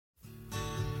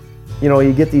You know,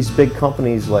 you get these big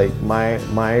companies like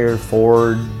Meyer,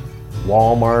 Ford,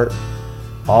 Walmart,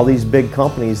 all these big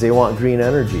companies, they want green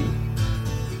energy.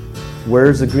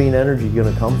 Where's the green energy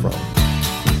going to come from?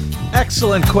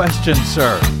 Excellent question,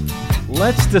 sir.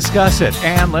 Let's discuss it,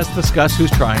 and let's discuss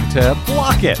who's trying to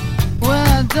block it. Well,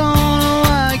 I don't know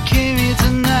why I came here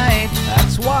tonight.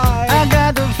 That's why. I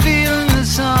got the feeling that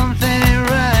something ain't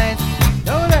right.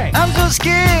 No, it ain't. I'm so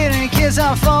scared in case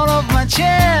I fall off my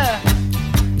chair.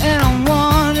 And I'm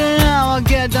wondering how I'll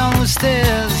get down the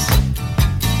stairs.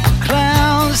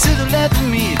 Clowns to the left of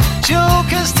me,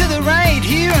 jokers to the right.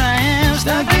 Here I am,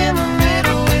 stuck in the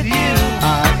middle with you.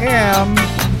 I am.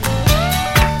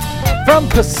 From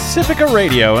Pacifica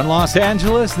Radio in Los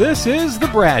Angeles, this is the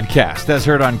BradCast, as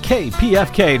heard on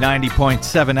KPFK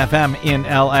 90.7 FM in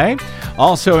LA.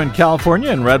 Also in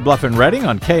California in Red Bluff and Redding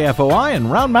on KFOI,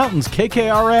 and Round Mountains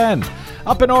KKRN.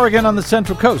 Up in Oregon on the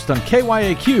Central Coast on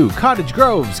KYAQ, Cottage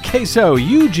Grove's KSO,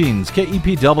 Eugene's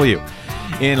KEPW.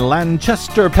 In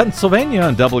Lancaster, Pennsylvania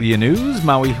on W News,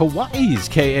 Maui, Hawaii's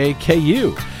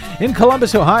KAKU. In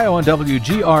Columbus, Ohio on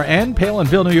WGRN,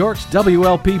 Palinville, New York's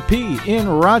WLPP. In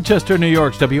Rochester, New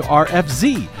York's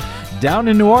WRFZ. Down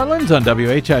in New Orleans on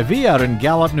WHIV. Out in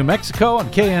Gallup, New Mexico on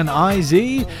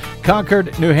KNIZ.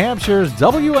 Concord, New Hampshire's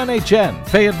WNHN.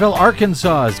 Fayetteville,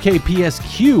 Arkansas's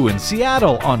KPSQ. In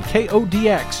Seattle on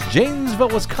KODX. Janesville,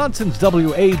 Wisconsin's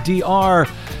WADR.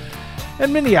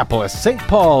 And Minneapolis, St.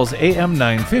 Paul's AM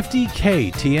 950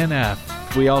 KTNF.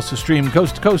 We also stream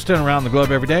coast to coast and around the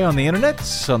globe every day on the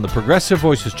internet, on the Progressive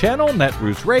Voices channel,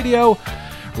 Netroots Radio,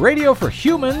 Radio for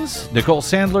Humans,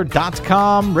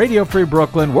 NicoleSandler.com, Radio Free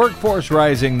Brooklyn, Workforce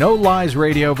Rising, No Lies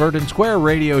Radio, Verdant Square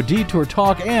Radio, Detour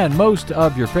Talk, and most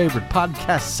of your favorite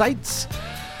podcast sites.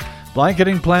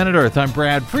 Blanketing Planet Earth, I'm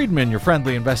Brad Friedman, your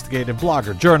friendly investigative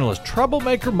blogger, journalist,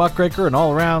 troublemaker, muckraker, and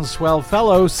all-around swell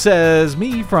fellow, says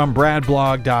me from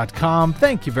BradBlog.com.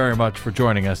 Thank you very much for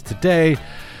joining us today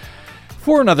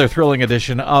for another thrilling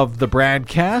edition of the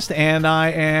BradCast, and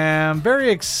I am very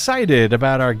excited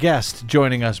about our guest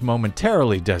joining us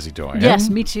momentarily, Desi Doyen. Yes,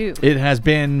 me too. It has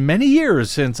been many years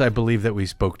since I believe that we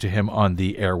spoke to him on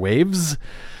the airwaves.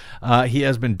 He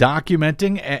has been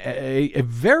documenting a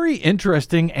very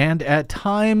interesting and at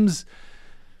times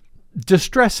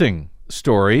distressing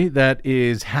story that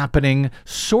is happening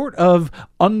sort of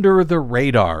under the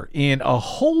radar in a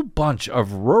whole bunch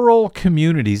of rural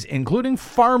communities, including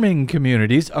farming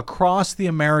communities across the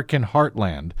American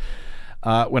heartland,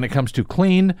 when it comes to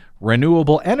clean,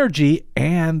 renewable energy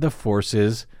and the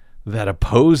forces that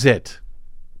oppose it.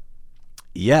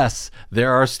 Yes,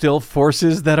 there are still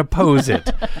forces that oppose it.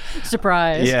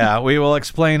 Surprise. Yeah, we will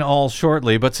explain all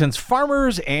shortly. But since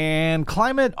farmers and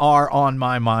climate are on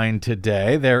my mind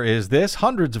today, there is this.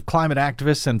 Hundreds of climate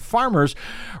activists and farmers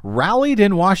rallied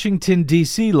in Washington,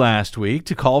 D.C. last week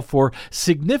to call for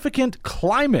significant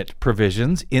climate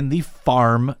provisions in the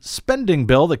farm spending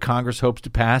bill that Congress hopes to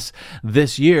pass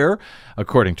this year,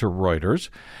 according to Reuters.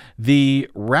 The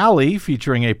rally,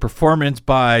 featuring a performance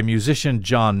by musician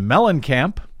John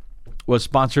Mellencamp, was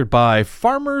sponsored by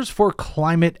Farmers for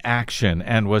Climate Action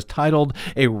and was titled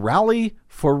A Rally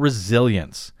for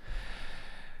Resilience.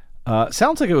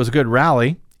 Sounds like it was a good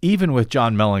rally, even with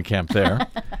John Mellencamp there.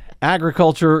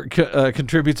 Agriculture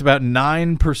contributes about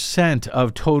 9%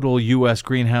 of total U.S.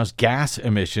 greenhouse gas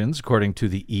emissions, according to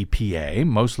the EPA,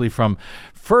 mostly from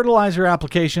fertilizer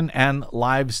application and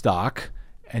livestock.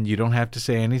 And you don't have to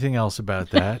say anything else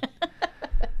about that.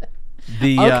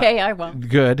 Okay, I won't.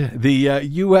 Good. The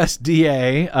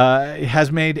USDA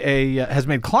has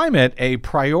made climate a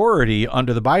priority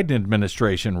under the Biden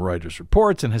administration, Reuters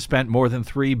reports, and has spent more than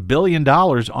 $3 billion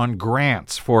on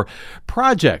grants for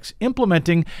projects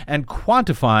implementing and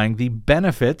quantifying the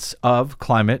benefits of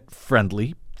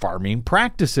climate-friendly farming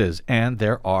practices. And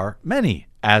there are many,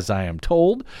 as I am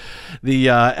told. The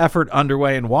effort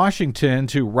underway in Washington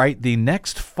to write the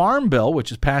next farm bill,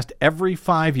 which is passed every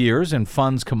 5 years and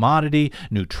funds commodity,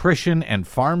 nutrition, and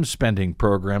farm spending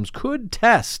programs, could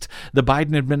test the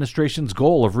Biden administration's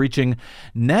goal of reaching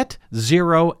net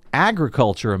zero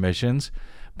agriculture emissions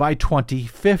by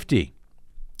 2050.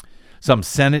 Some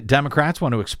Senate Democrats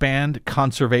want to expand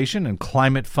conservation and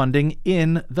climate funding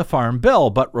in the Farm Bill,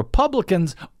 but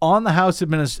Republicans on the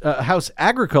House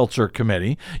Agriculture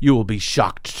Committee, you will be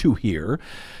shocked to hear,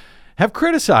 have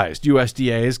criticized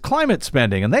USDA's climate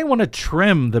spending, and they want to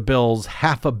trim the bill's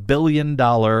 $500 million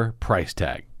price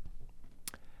tag.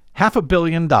 $500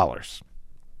 million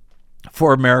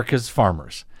for America's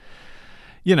farmers.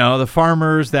 You know, the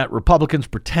farmers that Republicans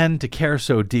pretend to care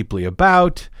so deeply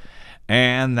about.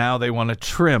 And now they want to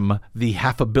trim the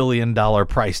 $500 million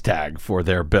price tag for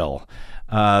their bill.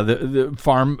 The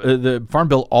Farm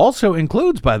Bill also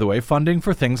includes, by the way, funding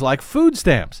for things like food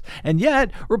stamps. And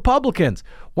yet, Republicans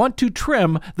want to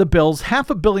trim the bill's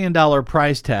 $500 million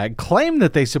price tag, claim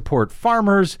that they support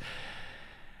farmers,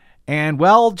 and,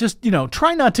 well, just,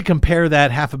 try not to compare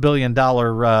that $500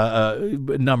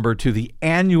 million number to the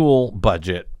annual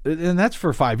budget. And that's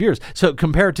for 5 years. So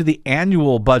compare it to the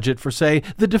annual budget for, say,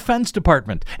 the Defense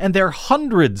Department, and they're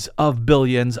hundreds of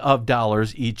billions of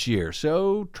dollars each year.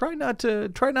 So try not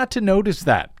to notice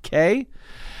that, okay?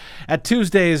 At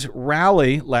Tuesday's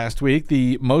rally last week,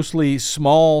 the mostly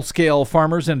small-scale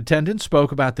farmers in attendance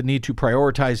spoke about the need to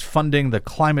prioritize funding the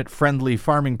climate-friendly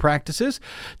farming practices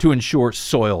to ensure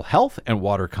soil health and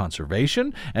water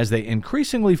conservation as they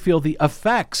increasingly feel the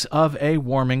effects of a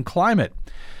warming climate.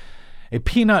 A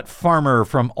peanut farmer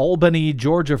from Albany,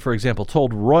 Georgia, for example,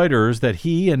 told Reuters that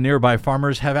he and nearby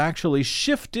farmers have actually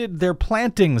shifted their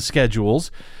planting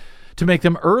schedules to make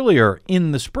them earlier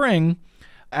in the spring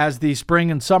as the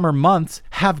spring and summer months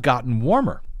have gotten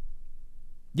warmer.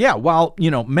 Yeah, while,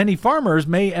 many farmers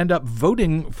may end up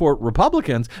voting for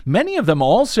Republicans, many of them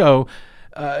also,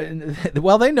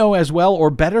 they know as well or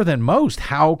better than most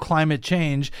how climate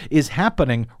change is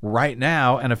happening right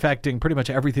now and affecting pretty much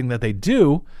everything that they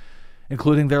do,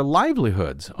 including their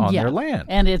livelihoods on their land.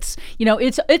 And it's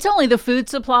only the food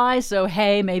supply, so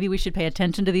hey, maybe we should pay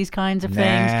attention to these kinds of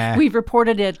things. We've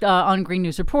reported it on Green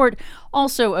News Report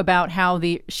also about how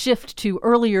the shift to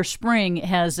earlier spring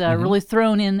has really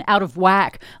thrown in out of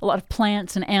whack a lot of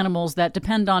plants and animals that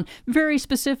depend on very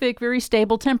specific, very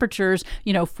stable temperatures,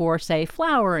 for, say,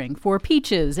 flowering, for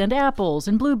peaches and apples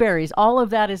and blueberries. All of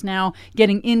that is now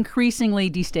getting increasingly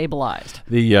destabilized.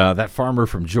 That farmer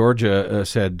from Georgia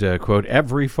said, quote,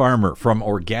 "Every farmer, from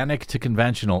organic to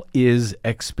conventional, is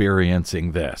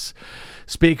experiencing this."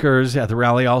 Speakers at the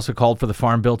rally also called for the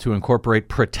Farm Bill to incorporate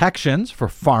protections for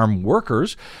farm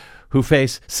workers who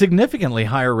face significantly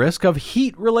higher risk of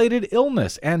heat-related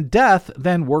illness and death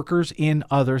than workers in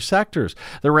other sectors.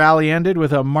 The rally ended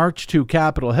with a march to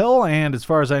Capitol Hill, and as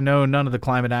far as I know, none of the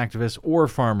climate activists or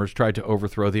farmers tried to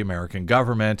overthrow the American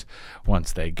government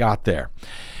once they got there.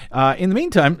 In the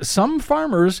meantime, some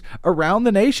farmers around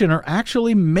the nation are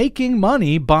actually making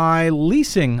money by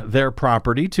leasing their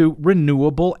property to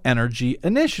renewable energy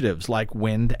initiatives like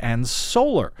wind and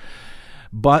solar.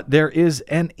 But there is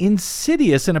an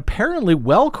insidious and apparently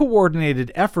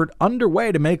well-coordinated effort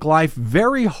underway to make life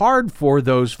very hard for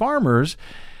those farmers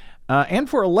and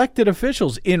for elected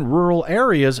officials in rural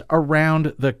areas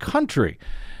around the country.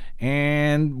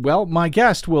 And, well, my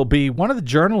guest will be one of the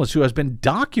journalists who has been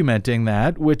documenting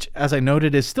that, which, as I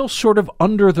noted, is still sort of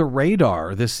under the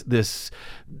radar, this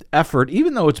effort,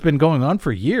 even though it's been going on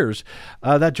for years.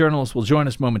 That journalist will join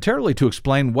us momentarily to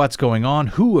explain what's going on,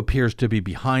 who appears to be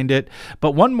behind it.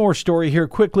 But one more story here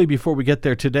quickly before we get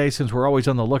there today, since we're always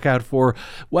on the lookout for,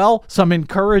 well, some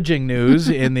encouraging news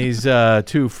in these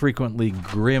too frequently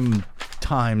grim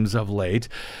times of late.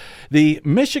 The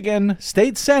Michigan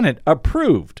State Senate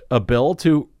approved a bill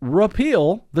to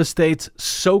repeal the state's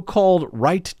so-called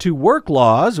right-to-work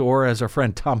laws, or as our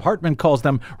friend Tom Hartman calls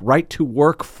them,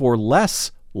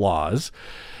 right-to-work-for-less laws,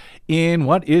 in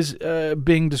what is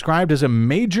being described as a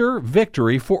major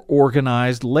victory for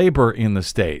organized labor in the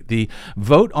state. The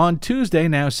vote on Tuesday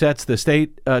now sets the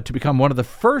state to become one of the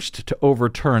first to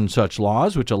overturn such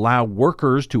laws, which allow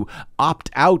workers to opt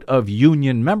out of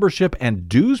union membership and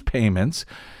dues payments,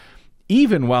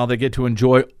 even while they get to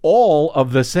enjoy all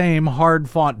of the same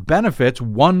hard-fought benefits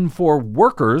won for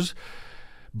workers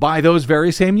by those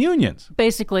very same unions.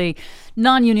 Basically,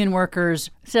 non-union workers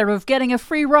sort of getting a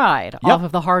free ride off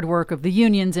of the hard work of the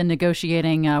unions in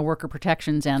negotiating worker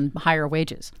protections and higher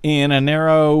wages. In a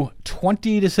narrow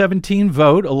 20-17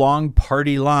 vote along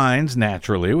party lines,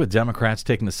 naturally, with Democrats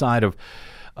taking the side of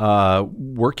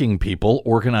working people,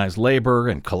 organized labor,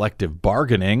 and collective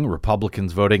bargaining,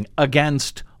 Republicans voting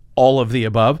against all of the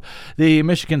above, the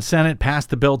Michigan Senate passed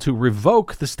the bill to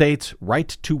revoke the state's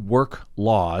right-to-work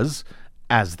laws,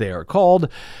 as they are called,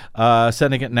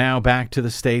 sending it now back to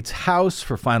the state's House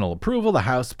for final approval. The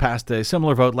House passed a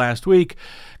similar vote last week,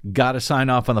 got a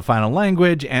sign-off on the final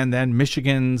language, and then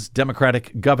Michigan's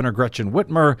Democratic Governor Gretchen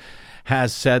Whitmer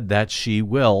has said that she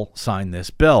will sign this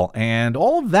bill. And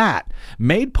all of that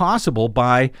made possible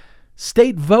by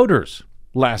state voters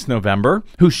last November,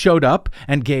 who showed up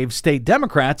and gave state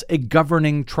Democrats a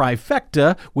governing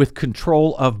trifecta with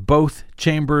control of both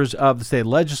chambers of the state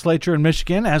legislature in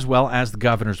Michigan, as well as the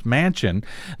governor's mansion.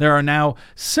 There are now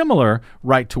similar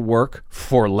right-to-work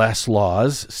for less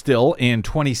laws still in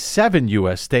 27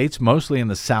 U.S. states, mostly in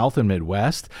the South and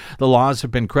Midwest. The laws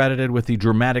have been credited with the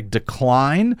dramatic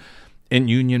decline in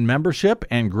union membership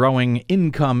and growing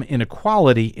income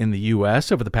inequality in the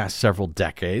U.S. over the past several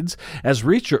decades, as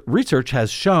research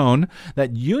has shown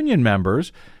that union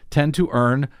members tend to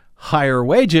earn higher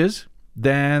wages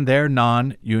than their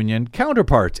non-union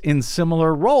counterparts in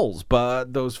similar roles.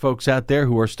 But those folks out there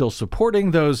who are still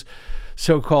supporting those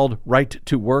so-called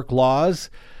right-to-work laws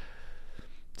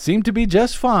seem to be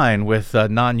just fine with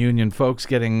non-union folks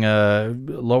getting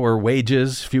lower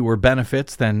wages, fewer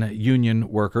benefits than union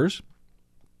workers.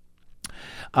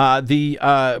 The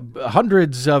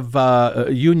hundreds of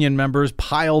union members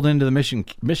piled into the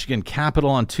Michigan Capitol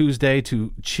on Tuesday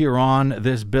to cheer on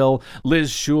this bill.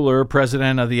 Liz Schuler,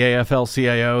 president of the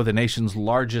AFL-CIO, the nation's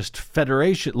largest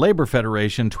labor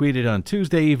federation, tweeted on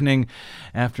Tuesday evening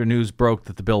after news broke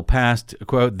that the bill passed,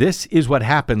 quote, "This is what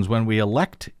happens when we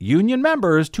elect union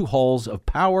members to halls of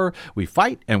power. We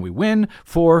fight and we win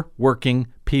for working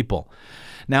people."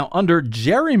 Now, under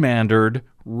gerrymandered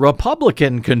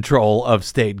Republican control of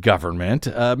state government,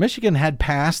 Michigan had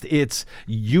passed its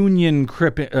union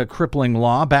crippling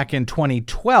law back in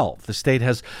 2012. The state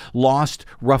has lost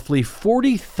roughly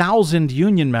 40,000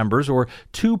 union members, or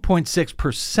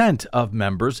 2.6% of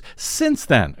members, since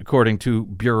then, according to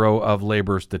Bureau of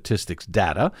Labor Statistics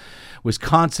data.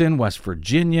 Wisconsin, West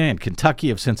Virginia, and Kentucky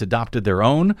have since adopted their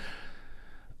own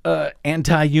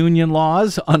anti-union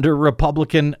laws under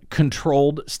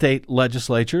Republican-controlled state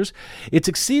legislatures. It's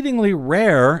exceedingly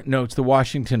rare, notes the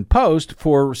Washington Post,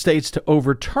 for states to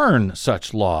overturn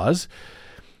such laws.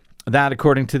 That,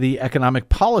 according to the Economic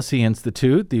Policy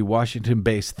Institute, the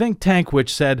Washington-based think tank,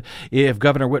 which said if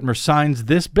Governor Whitmer signs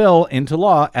this bill into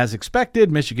law as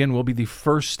expected, Michigan will be the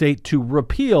first state to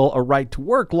repeal a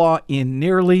right-to-work law in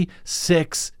nearly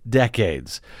 6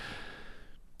 decades.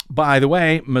 By the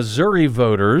way, Missouri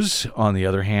voters, on the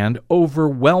other hand,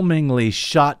 overwhelmingly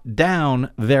shot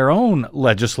down their own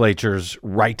legislature's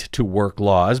right-to-work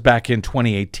laws back in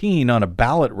 2018 on a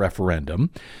ballot referendum,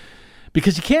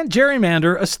 because you can't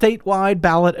gerrymander a statewide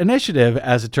ballot initiative,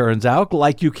 as it turns out,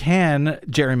 like you can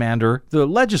gerrymander the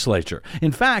legislature.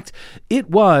 In fact, it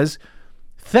was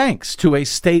thanks to a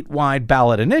statewide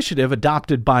ballot initiative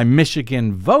adopted by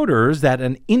Michigan voters that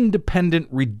an independent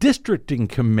redistricting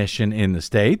commission in the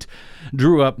state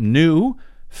drew up new,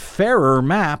 fairer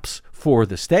maps for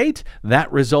the state.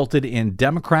 That resulted in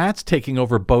Democrats taking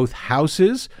over both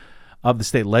houses of the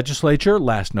state legislature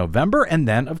last November, and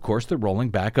then, of course, the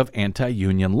rolling back of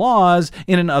anti-union laws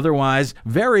in an otherwise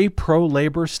very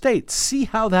pro-labor state. See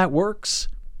how that works?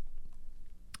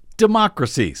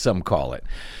 Democracy, some call it.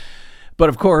 But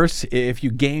of course, if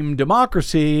you game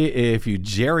democracy, if you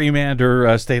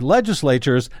gerrymander state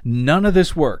legislatures, none of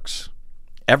this works.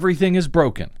 Everything is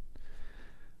broken.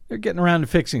 They're getting around to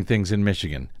fixing things in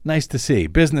Michigan. Nice to see.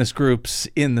 Business groups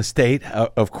in the state,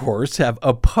 of course, have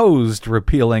opposed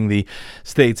repealing the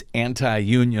state's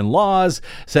anti-union laws,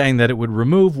 saying that it would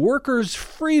remove workers'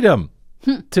 freedom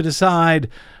to decide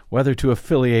whether to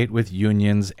affiliate with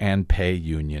unions and pay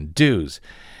union dues.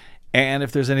 And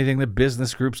if there's anything that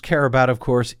business groups care about, of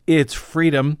course, it's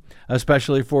freedom,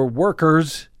 especially for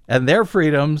workers and their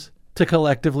freedoms to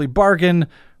collectively bargain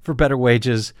for better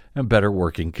wages and better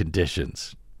working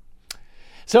conditions.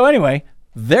 So anyway,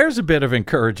 there's a bit of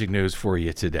encouraging news for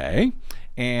you today.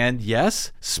 And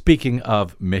yes, speaking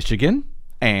of Michigan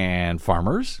and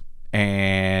farmers,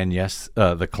 and yes,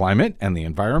 the climate and the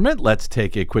environment, let's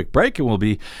take a quick break, and we'll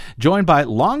be joined by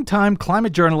longtime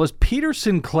climate journalist Peter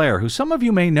Sinclair, who some of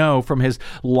you may know from his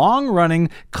long-running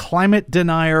climate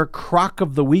denier crock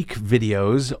of the week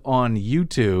videos on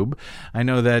YouTube. I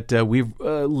know that we've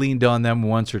leaned on them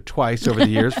once or twice over the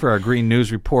years for our Green News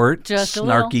Report. Just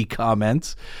snarky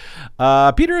comments.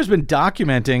 Peter has been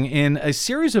documenting in a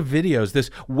series of videos this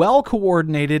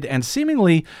well-coordinated and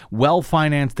seemingly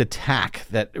well-financed attack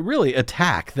that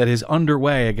is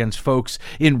underway against folks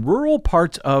in rural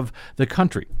parts of the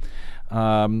country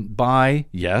by,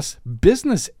 yes,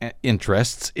 business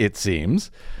interests, it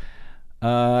seems,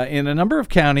 in a number of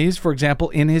counties, for example,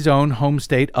 in his own home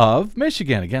state of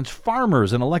Michigan, against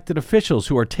farmers and elected officials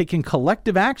who are taking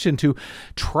collective action to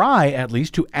try, at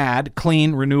least, to add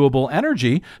clean, renewable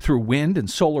energy through wind and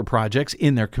solar projects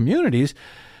in their communities.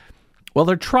 Well,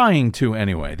 they're trying to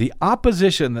anyway. The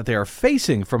opposition that they are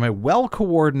facing from a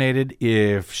well-coordinated,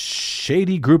 if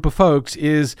shady group of folks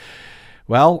is,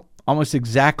 well, almost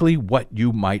exactly what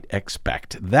you might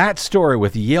expect. That story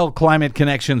with Yale Climate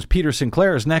Connections' Peter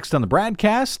Sinclair is next on the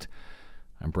BradCast.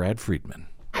 I'm Brad Friedman.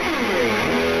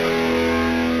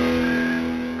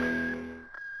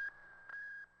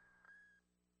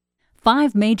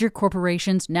 5 major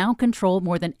corporations now control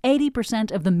more than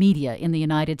 80% of the media in the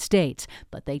United States,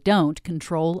 but they don't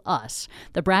control us.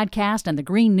 The BradCast and the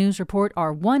Green News Report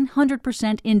are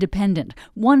 100% independent,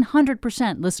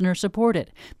 100%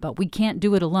 listener-supported. But we can't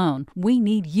do it alone. We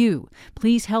need you.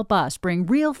 Please help us bring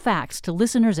real facts to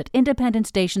listeners at independent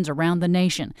stations around the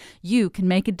nation. You can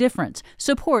make a difference.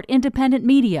 Support independent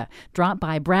media. Drop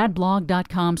by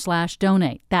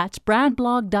bradblog.com/donate. That's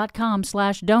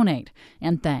bradblog.com/donate.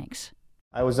 And thanks.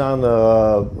 I was on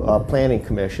the Planning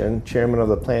Commission, chairman of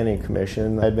the Planning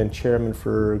Commission. I'd been chairman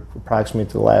for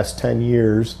approximately the last 10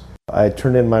 years. I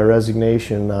turned in my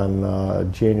resignation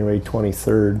on January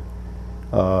 23rd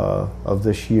of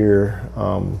this year.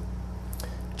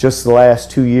 Just the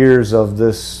last 2 years of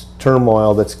this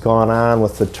turmoil that's gone on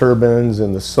with the turbines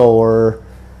and the solar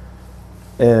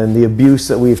and the abuse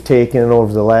that we've taken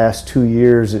over the last 2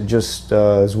 years, it just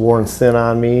has worn thin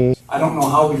on me. I don't know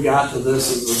how we got to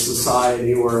this as a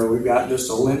society where we've got just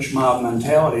a lynch mob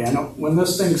mentality. I know when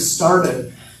this thing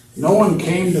started, no one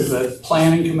came to the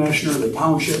planning commission or the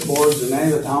township boards in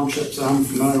any of the townships that I'm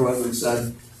familiar with and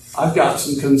said, I've got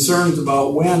some concerns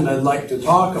about wind, I'd like to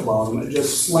talk about them. It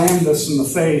just slammed us in the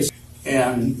face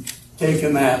and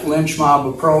taken that lynch mob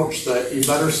approach that you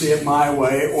better see it my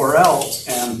way or else.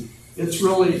 And it's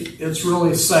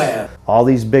really sad. All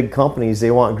these big companies, they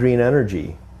want green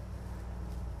energy.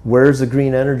 Where's the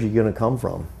green energy going to come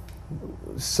from?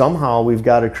 Somehow we've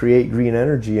got to create green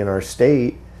energy in our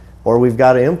state, or we've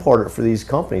got to import it for these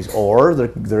companies, or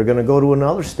they're going to go to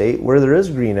another state where there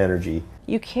is green energy.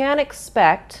 You can't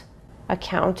expect a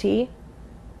county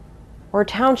or a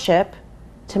township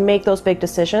to make those big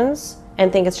decisions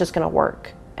and think it's just going to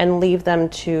work and leave them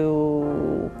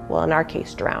to, well, in our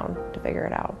case, drown to figure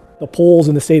it out. The polls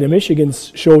in the state of Michigan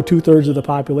show 2/3 of the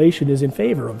population is in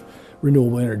favor of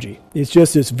renewable energy. It's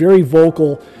just this very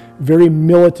vocal, very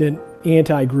militant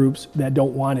anti-groups that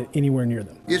don't want it anywhere near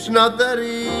them. It's not that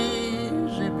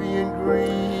easy being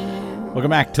green.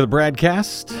 Welcome back to the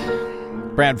BradCast.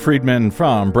 Brad Friedman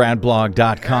from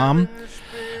bradblog.com.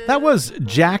 That was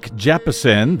Jack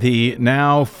Jeppesen, the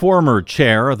now former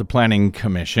chair of the Planning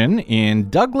Commission in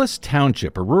Douglas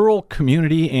Township, a rural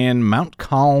community in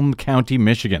Montcalm County,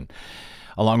 Michigan.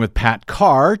 Along with Pat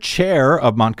Carr, chair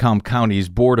of Montcalm County's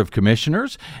Board of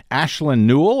Commissioners, Ashlyn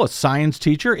Newell, a science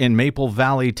teacher in Maple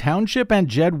Valley Township, and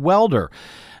Jed Welder,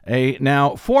 a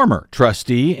now former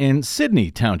trustee in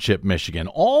Sidney Township, Michigan,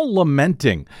 all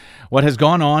lamenting what has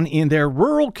gone on in their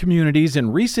rural communities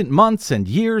in recent months and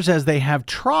years as they have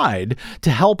tried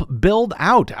to help build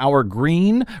out our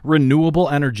green, renewable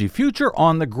energy future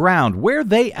on the ground, where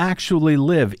they actually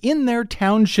live, in their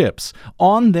townships,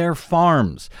 on their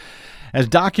farms. As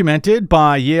documented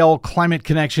by Yale Climate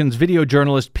Connections video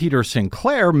journalist Peter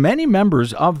Sinclair, many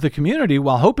members of the community,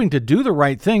 while hoping to do the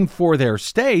right thing for their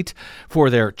state, for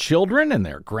their children and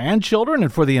their grandchildren,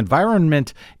 and for the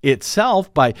environment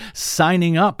itself by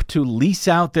signing up to lease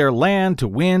out their land to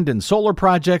wind and solar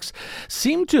projects,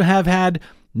 seem to have had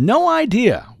no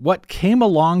idea what came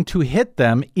along to hit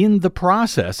them in the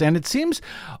process, and it seems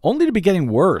only to be getting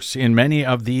worse in many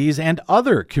of these and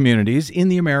other communities in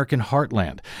the American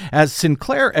heartland. As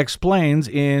Sinclair explains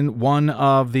in one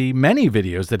of the many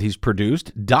videos that he's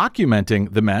produced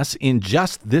documenting the mess in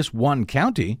just this one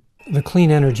county, the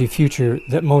clean energy future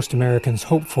that most Americans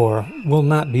hope for will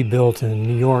not be built in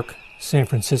New York, San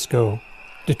Francisco,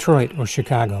 Detroit, or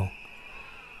Chicago.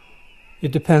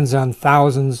 It depends on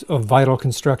thousands of vital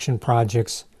construction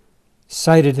projects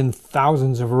sited in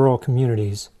thousands of rural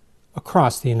communities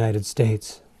across the United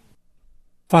States.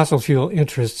 Fossil fuel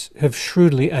interests have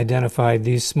shrewdly identified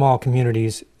these small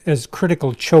communities as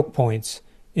critical choke points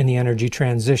in the energy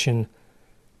transition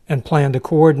and planned a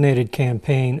coordinated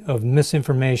campaign of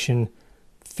misinformation,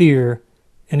 fear,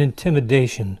 and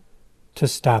intimidation to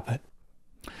stop it.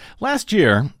 Last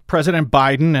year, President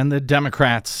Biden and the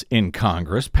Democrats in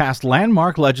Congress passed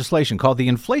landmark legislation called the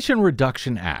Inflation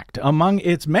Reduction Act. Among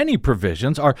its many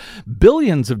provisions are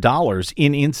billions of dollars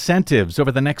in incentives over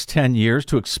the next 10 years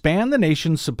to expand the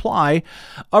nation's supply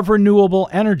of renewable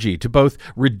energy to both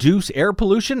reduce air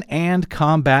pollution and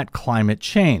combat climate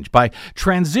change by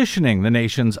transitioning the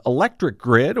nation's electric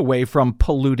grid away from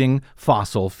polluting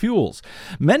fossil fuels.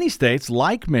 Many states,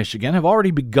 like Michigan, have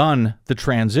already begun the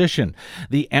transition.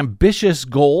 The ambitious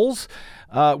goals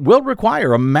will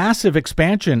require a massive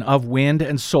expansion of wind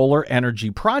and solar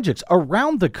energy projects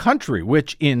around the country,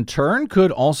 which in turn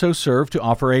could also serve to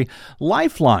offer a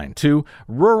lifeline to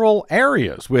rural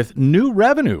areas with new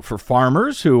revenue for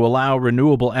farmers who allow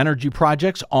renewable energy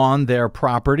projects on their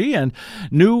property and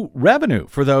new revenue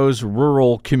for those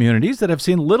rural communities that have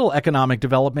seen little economic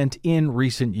development in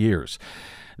recent years.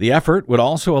 The effort would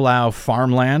also allow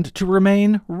farmland to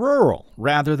remain rural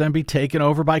rather than be taken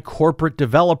over by corporate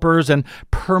developers and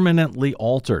permanently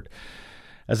altered.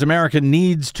 As America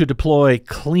needs to deploy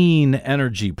clean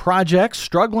energy projects,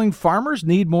 struggling farmers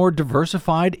need more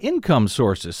diversified income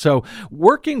sources. So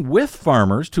working with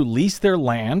farmers to lease their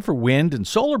land for wind and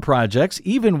solar projects,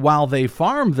 even while they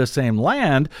farm the same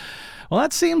land, well,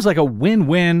 that seems like a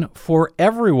win-win for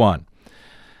everyone.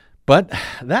 But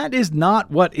that is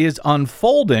not what is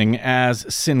unfolding, as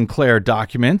Sinclair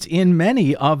documents, in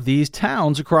many of these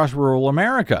towns across rural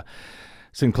America.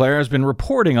 Sinclair has been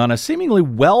reporting on a seemingly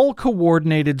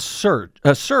well-coordinated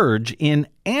surge in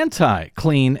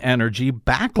anti-clean energy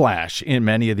backlash in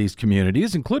many of these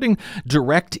communities, including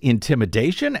direct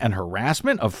intimidation and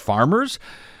harassment of farmers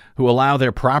who allow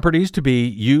their properties to be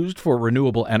used for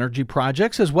renewable energy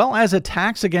projects, as well as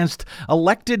attacks against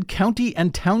elected county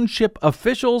and township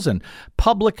officials and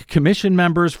public commission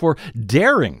members for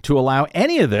daring to allow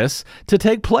any of this to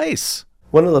take place.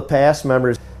 One of the past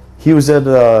members, he was at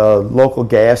a local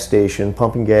gas station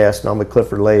pumping gas down the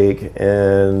Clifford Lake,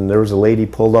 and there was a lady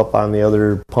pulled up on the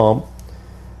other pump.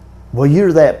 Well,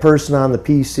 you're that person on the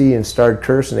PC, and started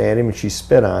cursing at him, and she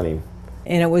spit on him.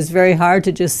 And it was very hard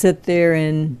to just sit there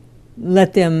and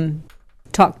let them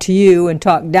talk to you and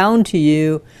talk down to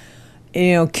you,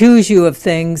 accuse you of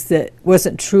things that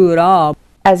wasn't true at all.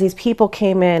 As these people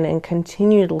came in and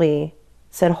continually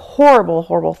said horrible,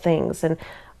 horrible things, and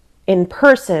in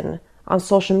person, on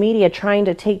social media, trying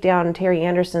to take down Terry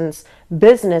Anderson's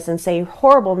business and say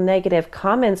horrible negative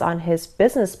comments on his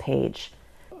business page.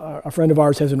 A friend of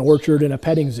ours has an orchard and a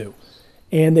petting zoo.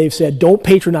 And they've said, don't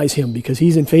patronize him because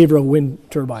he's in favor of wind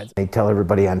turbines. They tell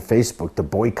everybody on Facebook to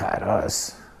boycott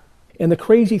us. And the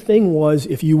crazy thing was,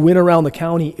 if you went around the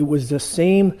county, it was the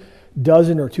same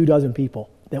dozen or 2 dozen people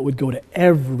that would go to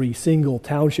every single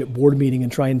township board meeting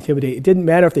and try and intimidate. It didn't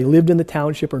matter if they lived in the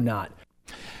township or not.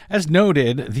 As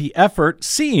noted, the effort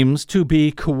seems to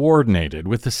be coordinated,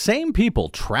 with the same people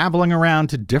traveling around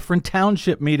to different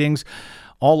township meetings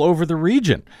all over the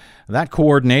region. That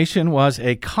coordination was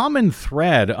a common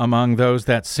thread among those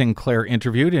that Sinclair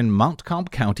interviewed in Montcalm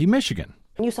County, Michigan.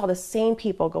 You saw the same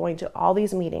people going to all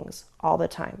these meetings all the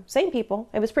time. Same people.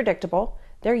 It was predictable.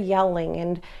 They're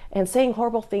yelling and saying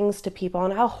horrible things to people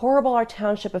and how horrible our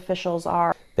township officials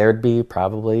are. There'd be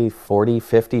probably 40,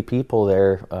 50 people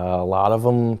there, a lot of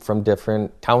them from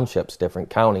different townships, different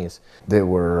counties. They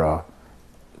were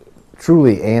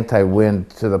truly anti-wind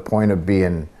to the point of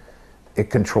being, it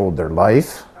controlled their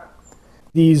life.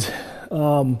 These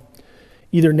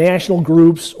either national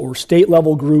groups or state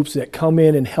level groups that come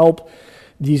in and help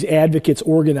these advocates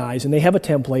organize, and they have a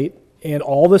template, and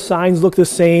all the signs look the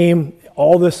same,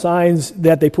 all the signs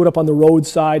that they put up on the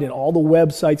roadside and all the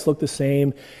websites look the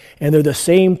same, and they're the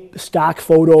same stock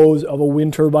photos of a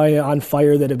wind turbine on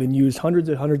fire that have been used hundreds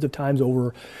and hundreds of times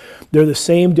over. They're the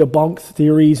same debunked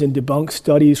theories and debunked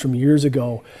studies from years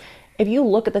ago. If you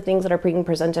look at the things that are being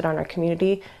presented on our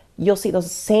community, you'll see those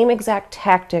same exact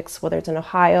tactics, whether it's in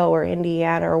Ohio or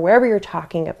Indiana or wherever you're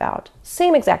talking about.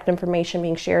 Same exact information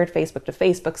being shared Facebook to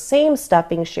Facebook, same stuff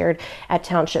being shared at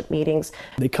township meetings.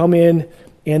 They come in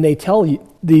and they tell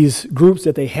these groups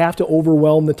that they have to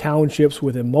overwhelm the townships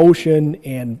with emotion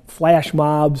and flash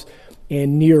mobs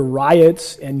and near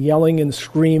riots and yelling and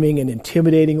screaming and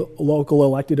intimidating local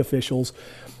elected officials,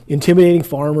 intimidating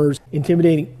farmers,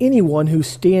 intimidating anyone who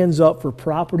stands up for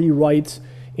property rights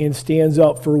and stands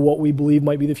up for what we believe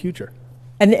might be the future.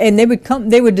 And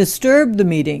they would disturb the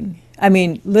meeting. I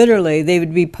mean, literally, they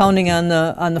would be pounding on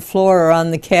the floor or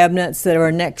on the cabinets that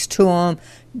are next to them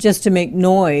just to make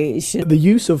noise. The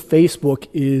use of Facebook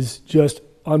is just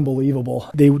unbelievable.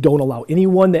 They don't allow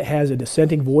anyone that has a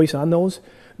dissenting voice on those.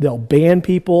 They'll ban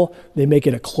people. They make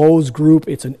it a closed group.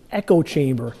 It's an echo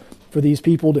chamber for these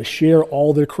people to share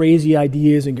all their crazy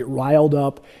ideas and get riled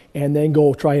up and then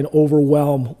go try and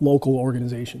overwhelm local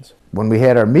organizations. When we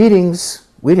had our meetings,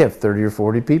 we'd have 30 or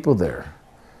 40 people there.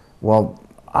 Well,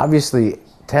 obviously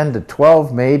 10 to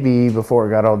 12 maybe before it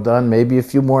got all done, maybe a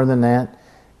few more than that,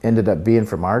 ended up being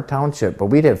from our township, but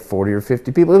we'd have 40 or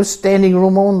 50 people. It was standing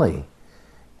room only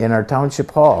in our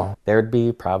township hall. There'd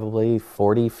be probably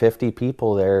 40, 50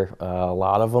 people there, a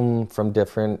lot of them from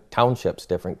different townships,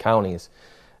 different counties.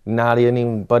 Not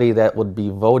anybody that would be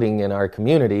voting in our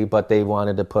community, but they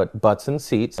wanted to put butts in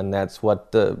seats, and that's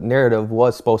what the narrative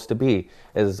was supposed to be,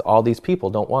 is all these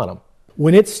people don't want them.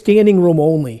 When it's standing room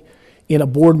only in a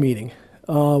board meeting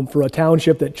for a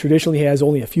township that traditionally has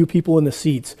only a few people in the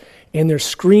seats, and they're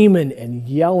screaming and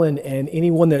yelling, and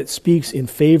anyone that speaks in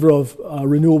favor of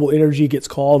renewable energy gets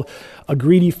called a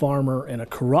greedy farmer and a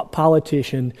corrupt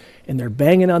politician, and they're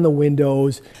banging on the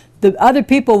windows. the other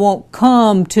people won't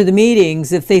come to the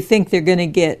meetings if they think they're going to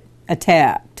get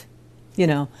attacked. You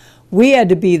know, we had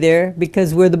to be there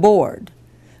because we're the board.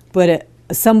 But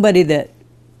somebody that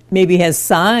maybe has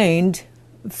signed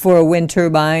for a wind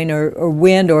turbine or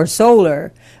wind or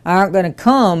solar aren't going to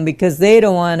come because they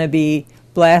don't want to be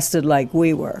blasted like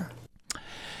we were.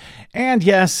 And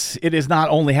yes, it is not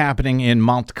only happening in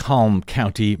Montcalm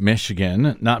County,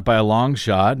 Michigan, not by a long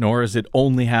shot, nor is it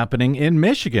only happening in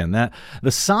Michigan. That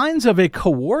the signs of a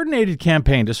coordinated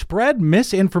campaign to spread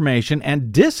misinformation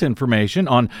and disinformation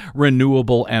on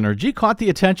renewable energy caught the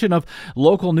attention of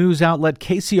local news outlet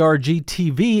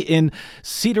KCRG-TV in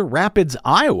Cedar Rapids,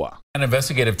 Iowa. An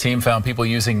investigative team found people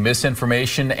using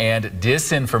misinformation and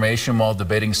disinformation while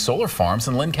debating solar farms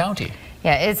in Lynn County.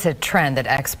 Yeah, it's a trend that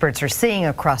experts are seeing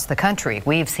across the country.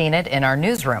 We've seen it in our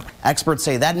newsroom. Experts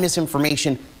say that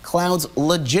misinformation clouds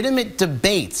legitimate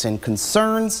debates and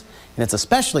concerns, and it's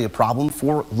especially a problem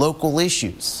for local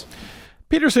issues.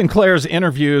 Peter Sinclair's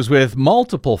interviews with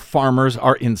multiple farmers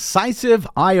are incisive,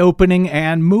 eye-opening,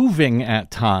 and moving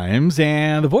at times.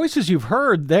 And the voices you've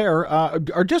heard there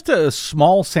are just a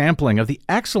small sampling of the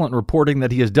excellent reporting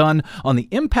that he has done on the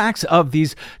impacts of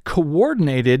these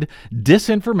coordinated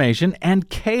disinformation and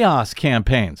chaos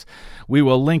campaigns. We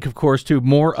will link, of course, to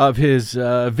more of his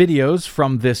videos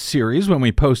from this series when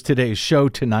we post today's show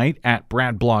tonight at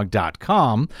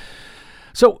bradblog.com.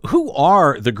 So who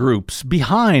are the groups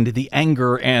behind the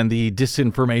anger and the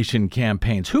disinformation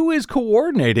campaigns? Who is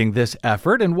coordinating this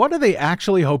effort, and what are they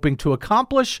actually hoping to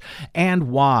accomplish, and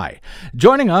why?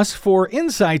 Joining us for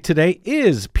insight today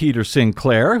is Peter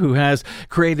Sinclair, who has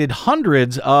created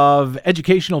hundreds of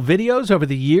educational videos over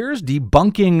the years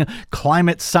debunking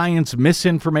climate science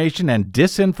misinformation and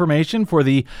disinformation for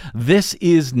the This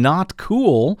Is Not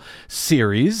Cool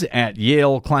series at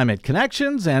Yale Climate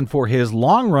Connections, and for his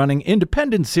long-running independent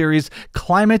series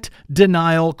Climate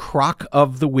Denial Crock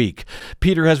of the Week.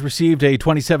 Peter has received a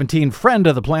 2017 Friend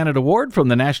of the Planet Award from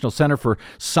the National Center for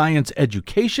Science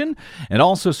Education and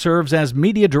also serves as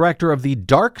media director of the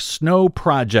Dark Snow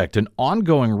Project, an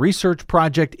ongoing research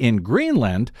project in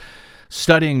Greenland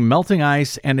studying melting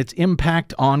ice and its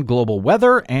impact on global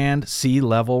weather and sea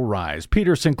level rise.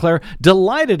 Peter Sinclair,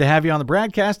 delighted to have you on the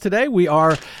BradCast today. We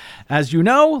are, as you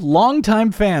know,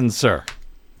 longtime fans, sir.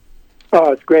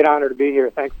 Oh, it's a great honor to be here.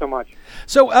 Thanks so much.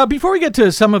 So before we get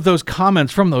to some of those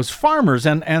comments from those farmers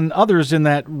and others in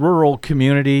that rural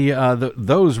community,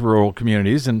 those rural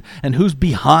communities, and who's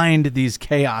behind these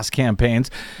chaos campaigns,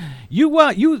 you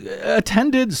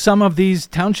attended some of these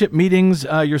township meetings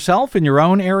yourself in your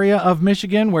own area of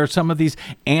Michigan where some of these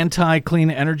anti-clean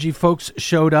energy folks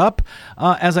showed up,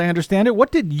 as I understand it.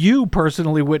 What did you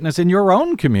personally witness in your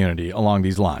own community along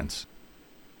these lines?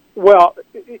 Well,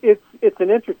 it's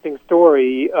an interesting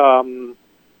story. I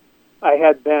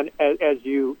had been, as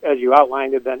you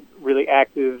outlined, have been really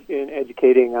active in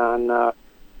educating on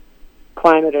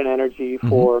climate and energy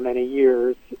for many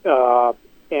years,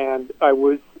 and I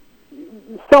was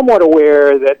somewhat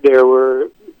aware that there were,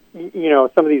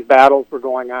 some of these battles were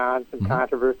going on, some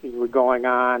controversies were going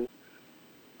on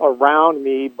around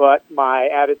me. But my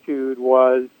attitude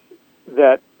was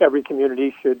that every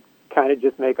community should kind of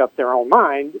just make up their own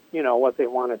mind, what they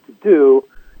wanted to do.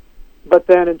 But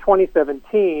then in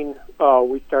 2017,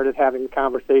 we started having a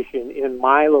conversation in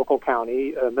my local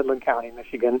county, Midland County,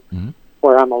 Michigan,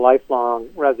 where I'm a lifelong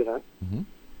resident.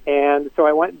 And so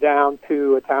I went down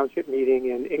to a township meeting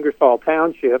in Ingersoll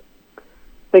Township,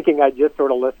 thinking I'd just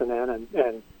sort of listen in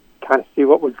and kind of see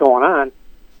what was going on.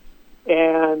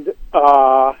 And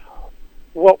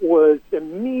what was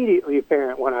immediately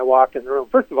apparent when I walked in the room,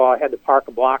 first of all, I had to park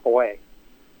a block away.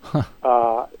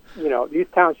 These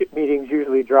township meetings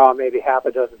usually draw maybe half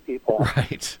a dozen people.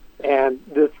 Right. And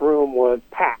this room was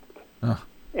packed.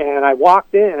 And I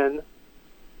walked in,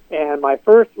 and my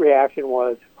first reaction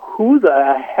was, who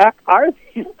the heck are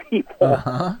these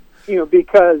people?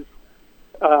 Because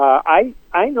I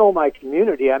know my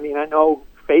community. I mean, I know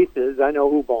faces. I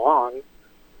know who belongs.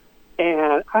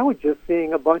 And I was just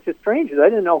seeing a bunch of strangers. I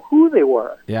didn't know who they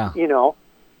were. Yeah.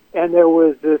 And there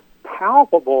was this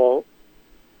palpable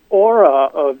aura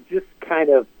of just kind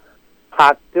of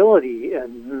hostility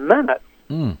and menace,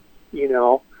 and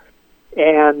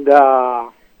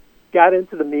got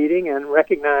into the meeting and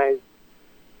recognized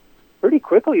pretty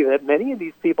quickly that many of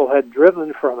these people had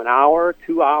driven from an hour,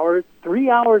 2 hours, 3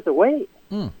 hours away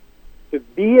to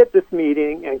be at this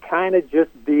meeting and kind of just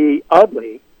be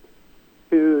ugly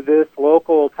to this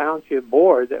local township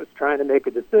board that was trying to make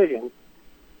a decision.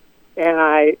 And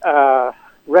I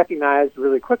recognized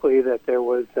really quickly that there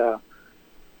was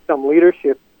some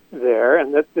leadership there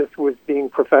and that this was being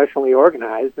professionally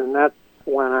organized, and that's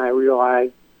when I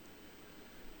realized,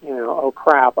 oh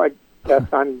crap, I guess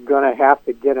I'm going to have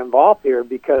to get involved here,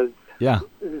 because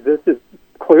this is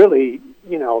clearly,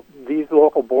 these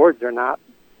local boards are not,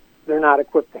 they're not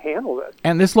equipped to handle this.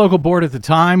 And this local board at the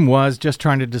time was just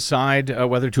trying to decide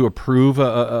whether to approve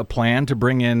a plan to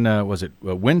bring in, was it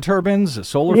wind turbines,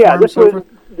 solar farms?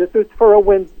 This was for a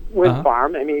wind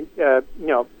farm. I mean,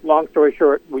 long story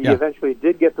short, we eventually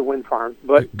did get the wind farms,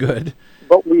 but good.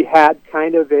 But we had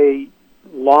kind of a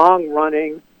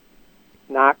long-running,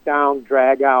 knock-down,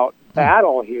 drag-out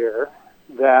battle here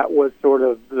that was sort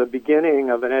of the beginning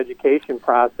of an education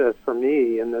process for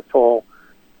me in this whole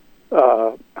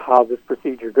how this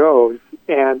procedure goes.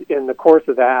 And in the course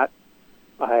of that,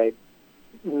 I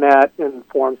met and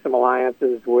formed some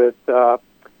alliances with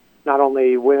not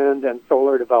only wind and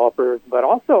solar developers, but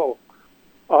also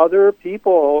other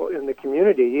people in the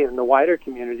community, in the wider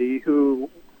community, who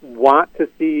want to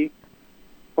see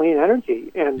clean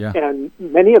energy. And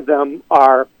many of them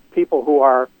are people who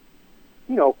are,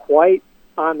 quite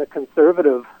on the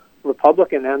conservative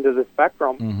Republican end of the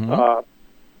spectrum.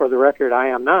 For the record, I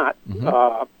am not.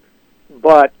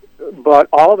 But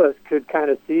all of us could kind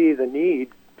of see the need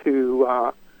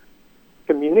to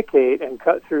communicate and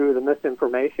cut through the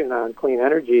misinformation on clean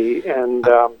energy and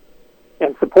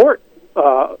support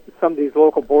some of these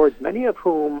local boards, many of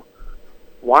whom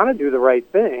want to do the right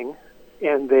thing,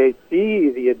 and they see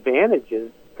the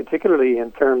advantages, particularly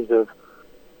in terms of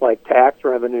like tax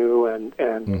revenue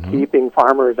and keeping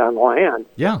farmers on land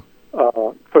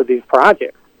for these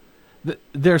projects.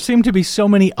 There seem to be so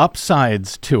many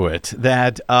upsides to it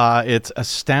that it's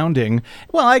astounding.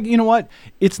 Well, you know what?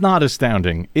 It's not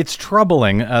astounding. It's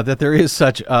troubling that there is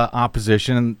such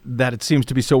opposition and that it seems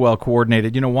to be so well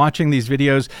coordinated. Watching these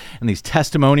videos and these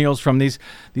testimonials from these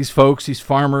folks, these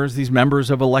farmers, these members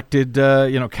of elected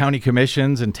county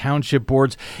commissions and township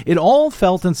boards, it all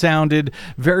felt and sounded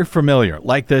very familiar,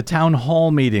 like the town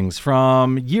hall meetings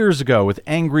from years ago with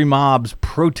angry mobs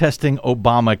protesting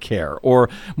Obamacare, or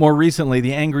more recently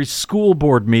the angry school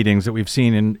board meetings that we've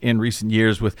seen in recent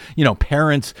years with,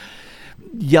 parents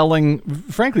yelling,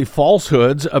 frankly,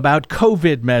 falsehoods about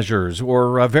COVID measures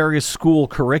or various school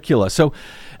curricula. So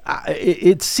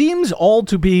it seems all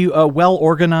to be well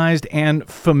organized and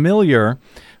familiar.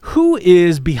 Who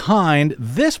is behind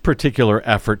this particular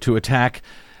effort to attack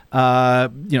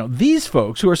these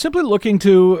folks who are simply looking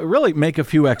to really make a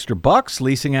few extra bucks,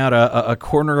 leasing out a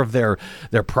corner of their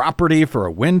property for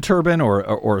a wind turbine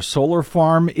or a solar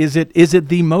farm? Is it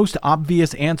the most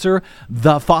obvious answer?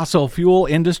 The fossil fuel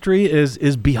industry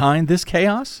is behind this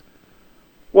chaos?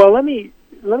 Well, let me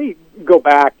go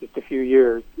back just a few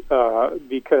years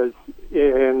because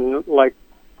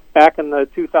back in the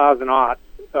 2000s,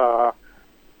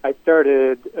 I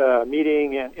started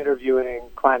meeting and interviewing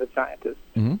climate scientists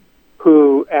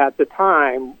who, at the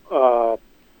time,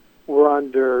 were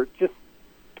under just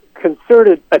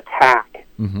concerted attack,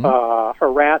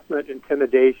 harassment,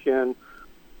 intimidation,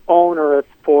 onerous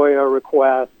FOIA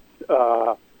requests,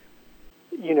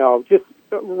 just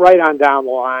right on down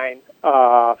the line.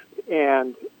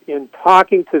 And in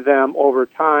talking to them over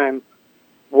time,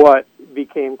 what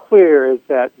became clear is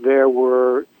that there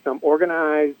were some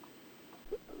organized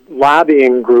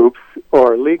lobbying groups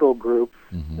or legal groups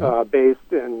based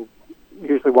in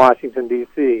usually Washington,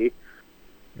 D.C.,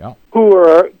 who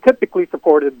were typically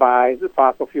supported by the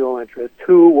fossil fuel interests,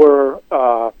 who were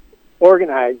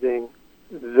organizing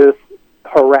this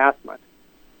harassment.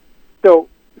 So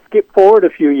skip forward a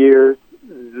few years,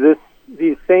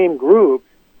 these same groups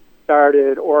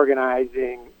started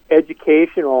organizing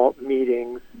educational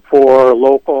meetings for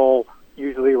local,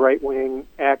 usually right-wing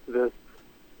activists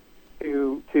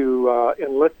to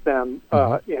enlist them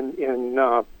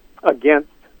in against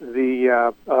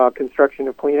the construction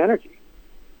of clean energy.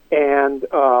 And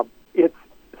it's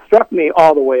struck me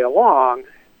all the way along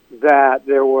that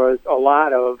there was a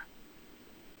lot of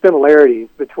similarities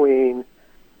between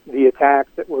the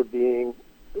attacks that were being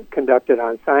conducted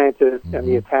on scientists and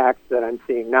the attacks that I'm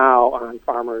seeing now on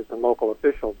farmers and local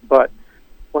officials. But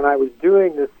when I was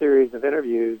doing this series of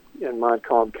interviews in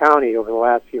Montcalm County over the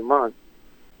last few months,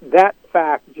 that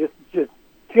fact just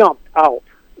jumped out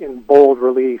in bold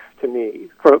relief to me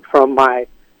from my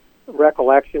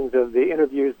recollections of the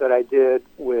interviews that I did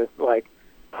with the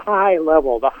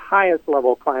highest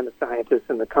level climate scientists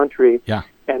in the country,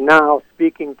 and now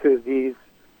speaking to these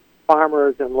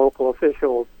farmers and local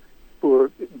officials who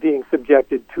are being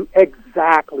subjected to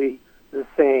exactly the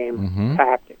same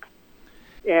tactics.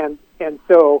 And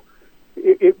so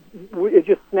it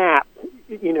just snapped,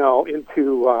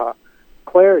 into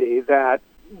clarity that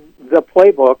the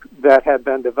playbook that had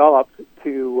been developed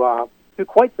to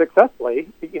quite successfully,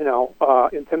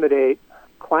 intimidate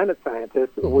climate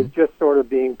scientists, was just sort of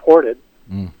being ported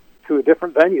to a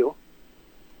different venue.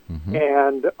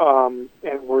 And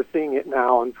we're seeing it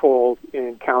now unfold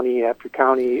in county after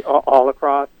county all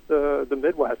across the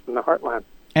Midwest and the Heartland.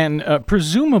 And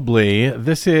presumably,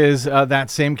 this is that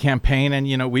same campaign.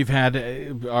 And, we've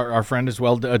had our friend as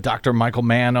well, Dr. Michael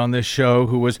Mann, on this show,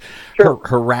 who was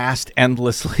harassed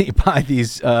endlessly by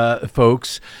these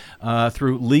folks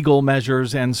through legal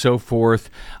measures and so forth.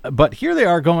 But here they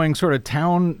are going sort of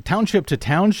township to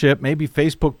township, maybe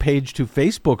Facebook page to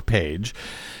Facebook page,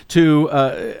 to,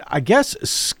 I guess,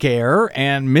 scare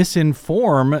and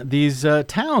misinform these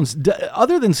towns.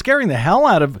 Other than scaring the hell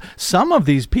out of some of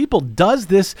these people, does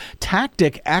this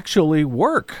tactic actually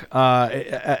work,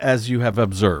 as you have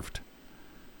observed?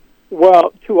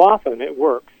 Well, too often it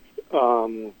works.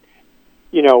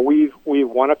 We've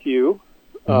won a few.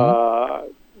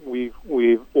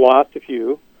 We've lost a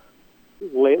few.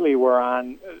 Lately, we're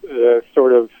on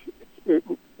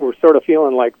we're sort of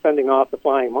feeling like sending off the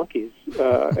flying monkeys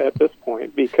at this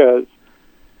point, because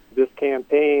this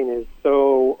campaign is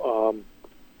so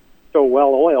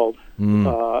well oiled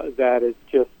that it's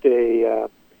just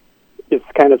it's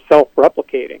kind of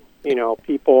self-replicating.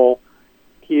 People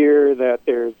hear that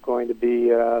there's going to be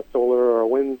a solar or a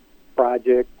wind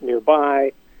project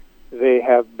nearby. They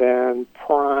have been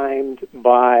primed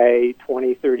by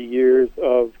 20, 30 years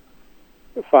of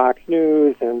Fox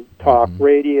News and talk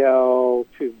radio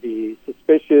to be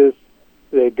suspicious.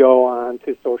 They go on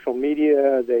to social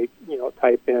media. They,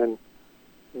 type in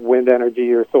wind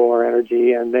energy or solar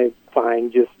energy, and they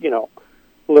find just,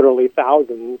 literally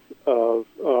thousands of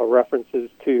references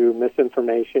to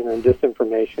misinformation and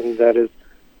disinformation that is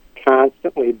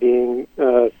constantly being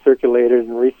circulated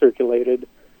and recirculated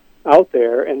out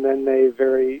there. And then they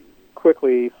very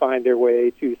quickly find their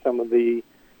way to some of the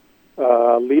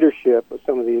leadership of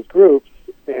some of these groups,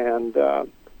 and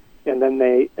then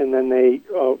they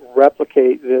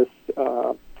replicate this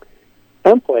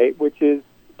template, which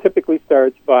typically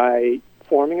starts by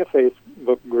forming a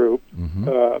Facebook group,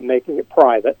 making it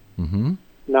private,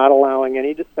 not allowing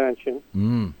any dissension,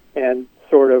 and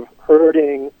sort of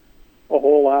herding a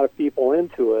whole lot of people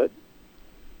into it,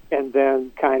 and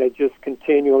then kind of just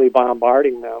continually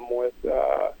bombarding them with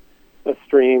a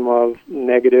stream of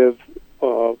negative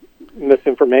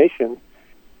misinformation.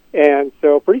 And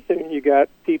so pretty soon you got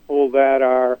people that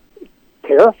are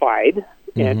terrified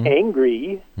and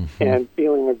angry and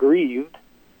feeling aggrieved,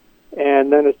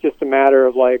 and then it's just a matter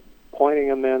of pointing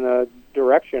them in a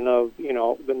direction of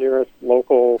the nearest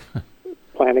local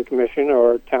planning commission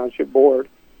or township board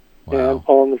and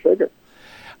pulling the trigger.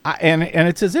 And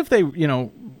it's as if they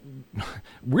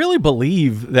really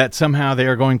believe that somehow they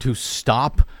are going to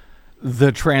stop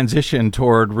the transition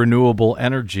toward renewable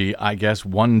energy, I guess,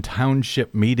 one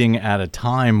township meeting at a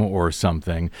time or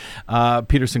something.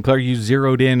 Peter Sinclair, you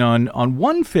zeroed in on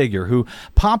one figure who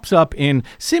pops up in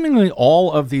seemingly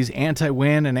all of these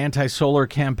anti-wind and anti-solar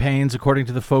campaigns, according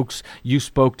to the folks you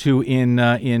spoke to in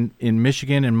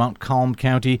Michigan, in Montcalm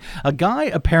County, a guy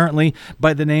apparently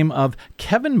by the name of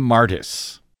Kevin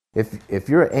Martis. If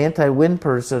you're an anti-wind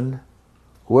person,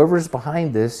 whoever's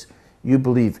behind this, you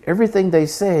believe everything they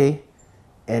say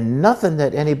and nothing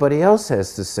that anybody else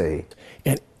has to say.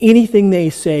 And anything they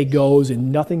say goes,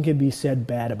 and nothing can be said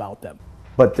bad about them.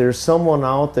 But there's someone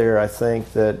out there, I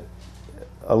think, that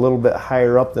a little bit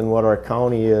higher up than what our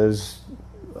county is,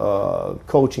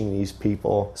 coaching these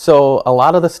people. So a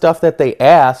lot of the stuff that they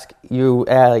ask, you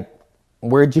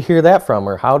where'd you hear that from,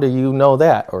 or how do you know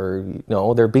that, or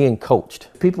they're being coached.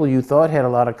 People you thought had a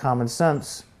lot of common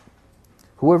sense,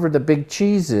 whoever the big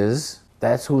cheese is,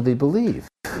 that's who they believe.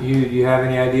 You have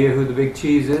any idea who the big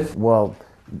cheese is? Well,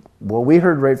 we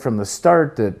heard right from the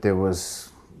start that there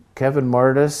was Kevin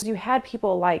Martis. You had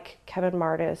people like Kevin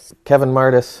Martis. Kevin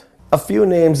Martis. A few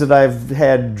names that I've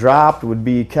had dropped would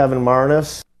be Kevin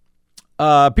Martis.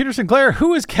 Peter Sinclair,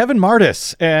 who is Kevin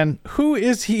Martis, and who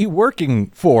is he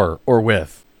working for or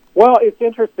with? Well, it's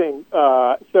interesting.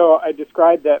 So I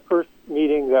described that first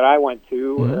meeting that I went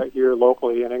to here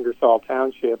locally in Ingersoll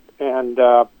Township, and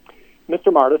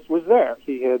Mr. Martis was there.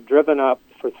 He had driven up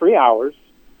for 3 hours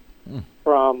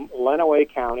from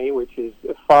Lenawee County, which is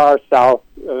far south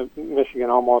of Michigan,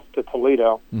 almost to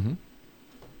Toledo,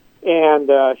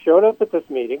 and showed up at this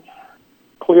meeting,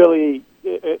 clearly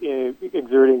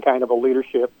exerting kind of a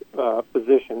leadership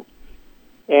position,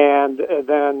 and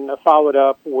then followed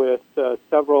up with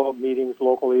several meetings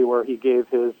locally where he gave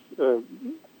his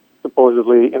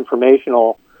supposedly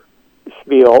informational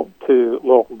spiel to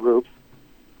local groups.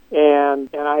 And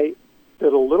I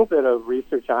did a little bit of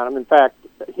research on him. In fact,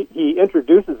 he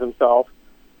introduces himself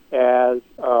as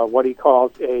what he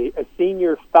calls a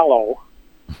senior fellow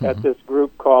at this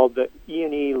group called the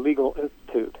E&E Legal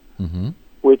Institute,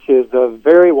 which is a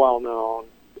very well-known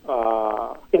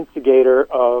instigator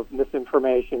of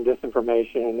misinformation,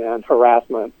 disinformation, and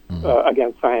harassment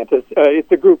against scientists.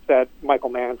 It's a group that Michael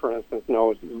Mann, for instance,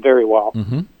 knows very well.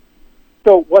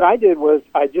 So what I did was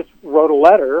I just wrote a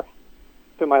letter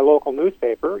to my local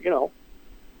newspaper,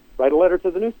 write a letter to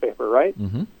the newspaper, right?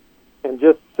 And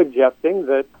just suggesting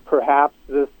that perhaps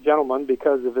this gentleman,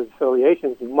 because of his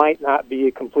affiliations, might not be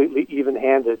a completely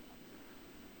even-handed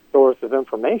source of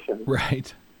information.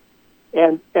 Right.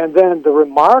 And then the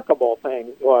remarkable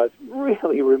thing was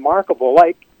really remarkable.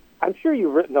 Like, I'm sure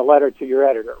you've written a letter to your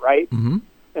editor, right? And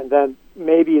then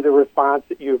maybe the response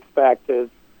that you expect is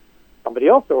somebody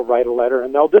else will write a letter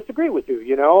and they'll disagree with you,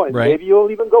 and right. maybe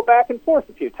you'll even go back and forth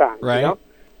a few times. Right.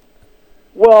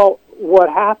 Well, what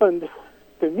happened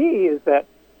to me is that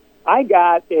I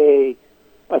got a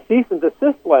cease and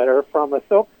desist letter from a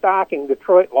silk stocking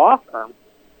Detroit law firm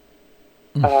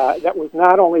that was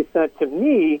not only sent to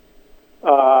me,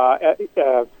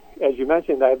 as you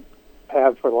mentioned, I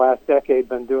have for the last decade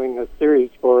been doing a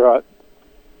series for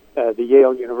the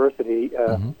Yale University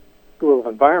School of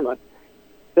Environment.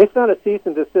 They sent a cease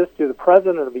and desist to the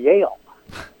president of Yale.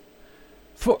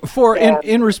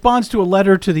 In response to a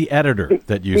letter to the editor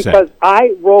that you said. Because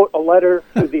I wrote a letter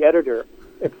to the editor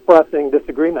expressing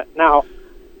disagreement. Now,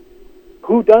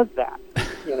 who does that?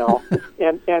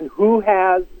 And who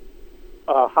has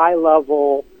a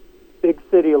high-level,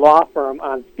 big-city law firm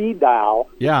on speed dial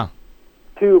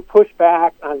to push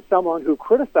back on someone who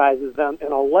criticizes them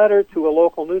in a letter to a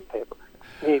local newspaper?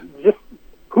 I mean, just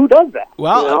who does that?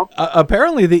 Well,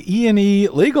 apparently the E&E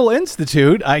Legal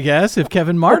Institute, I guess, if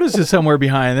Kevin Martis is somewhere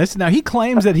behind this. Now, he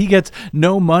claims that he gets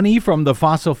no money from the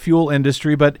fossil fuel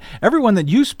industry, but everyone that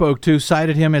you spoke to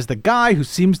cited him as the guy who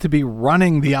seems to be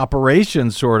running the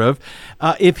operation, sort of.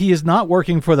 If he is not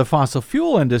working for the fossil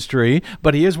fuel industry,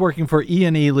 but he is working for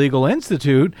E&E Legal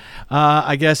Institute,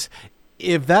 I guess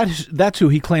if that's who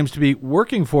he claims to be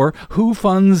working for, who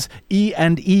funds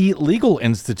E&E Legal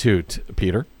Institute,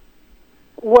 Peter?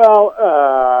 Well,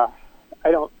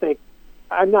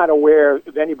 I'm not aware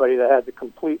of anybody that has a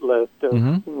complete list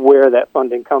of where that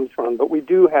funding comes from, but we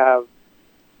do have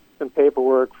some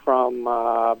paperwork from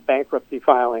bankruptcy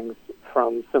filings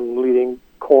from some leading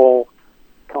coal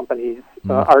companies,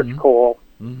 Arch Coal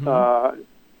in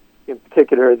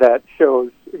particular, that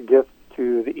shows gifts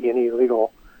to the E&E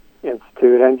Legal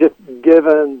Institute. And just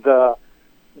given the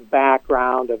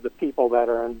background of the people that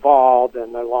are involved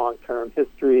and their long-term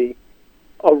history,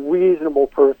 a reasonable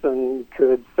person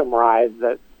could summarize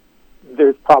that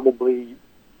there's probably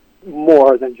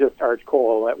more than just Arch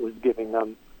Coal that was giving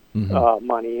them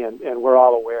money, and we're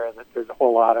all aware that there's a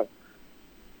whole lot of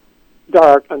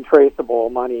dark,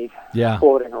 untraceable money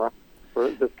floating around for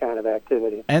this kind of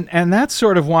activity. And that's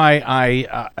sort of why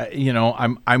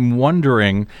I'm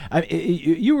wondering.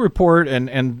 You report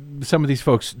and some of these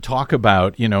folks talk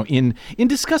about, in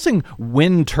discussing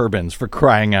wind turbines, for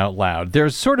crying out loud,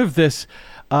 there's sort of this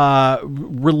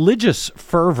religious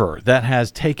fervor that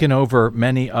has taken over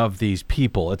many of these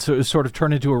people. It's sort of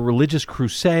turned into a religious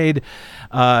crusade.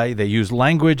 They use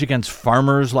language against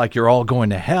farmers like you're all going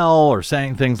to hell, or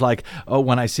saying things like, oh,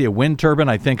 when I see a wind turbine,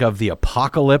 I think of the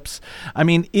apocalypse. I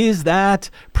mean,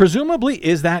 presumably,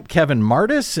 is that Kevin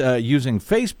Martis using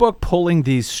Facebook, pulling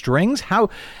these strings?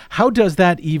 How does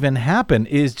that even happen?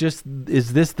 Is this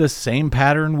the same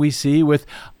pattern we see with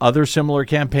other similar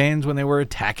campaigns when they were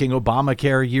attacking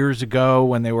Obamacare years ago,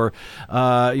 when they were,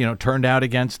 turned out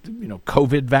against,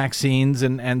 COVID vaccines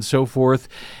and so forth?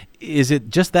 Is it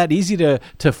just that easy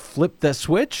to flip the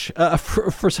switch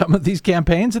for some of these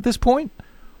campaigns at this point?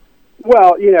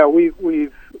 Well,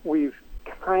 we've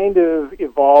kind of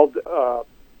evolved a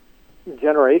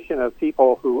generation of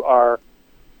people who are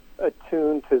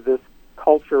attuned to this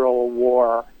cultural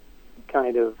war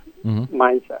kind of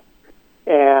mindset.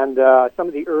 And some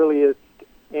of the earliest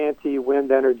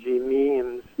anti-wind energy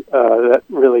memes that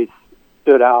really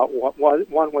stood out, one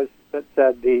was that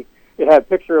said it had a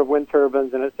picture of wind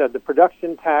turbines, and it said the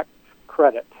production tax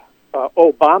credit,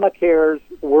 Obamacare's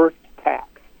worst tax.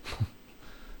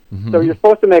 So you're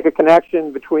supposed to make a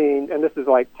connection between, and this is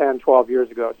like 10, 12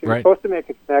 years ago, so you're supposed to make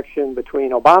a connection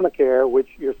between Obamacare, which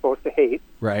you're supposed to hate,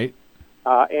 right,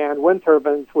 and wind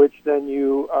turbines, which then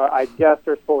you, I guess,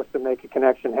 are supposed to make a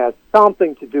connection, has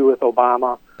something to do with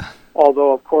Obama,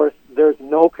 although, of course, there's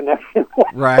no connection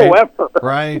whatsoever.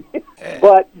 Right.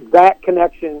 But that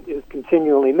connection is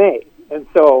continually made. And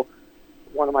so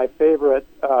one of my favorite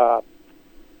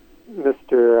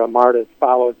Mr. Martis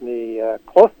follows me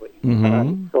closely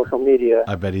on social media.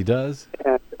 I bet he does.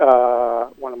 And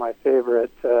one of my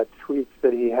favorite tweets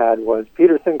that he had was,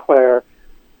 Peter Sinclair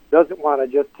doesn't want to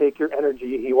just take your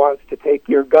energy, he wants to take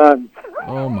your guns.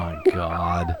 Oh, my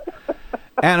God.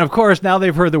 And, of course, now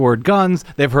they've heard the word guns.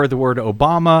 They've heard the word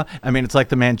Obama. I mean, it's like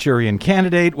the Manchurian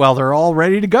Candidate. Well, they're all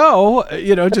ready to go.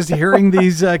 Just hearing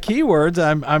these keywords.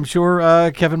 I'm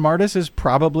sure Kevin Martis is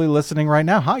probably listening right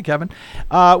now. Hi, Kevin.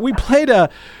 We played a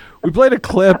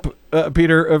clip,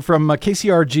 Peter, from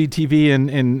KCRG TV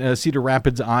in Cedar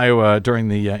Rapids, Iowa, during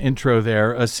the intro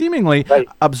there, seemingly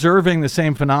observing the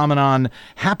same phenomenon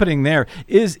happening there.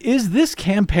 Is this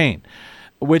campaign,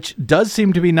 which does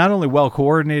seem to be not only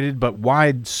well-coordinated but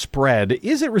widespread,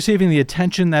 is it receiving the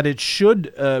attention that it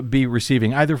should be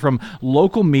receiving, either from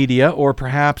local media or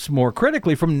perhaps more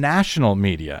critically from national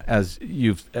media, as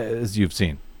you've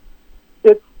seen?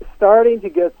 It's starting to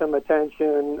get some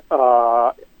attention,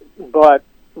 but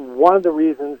one of the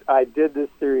reasons I did this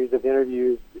series of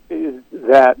interviews is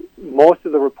that most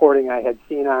of the reporting I had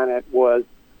seen on it was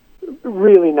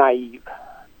really naive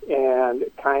and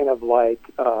kind of like,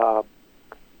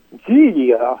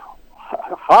 gee,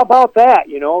 how about that?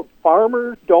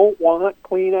 Farmers don't want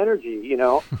clean energy,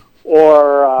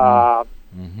 or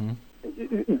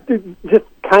just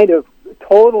kind of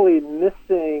totally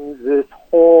missing this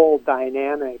whole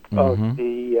dynamic of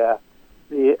the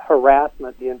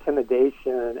harassment, the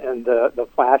intimidation, and the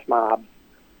flash mobs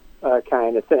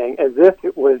kind of thing, as if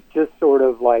it was just sort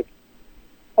of like,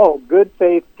 good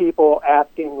faith people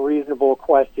asking reasonable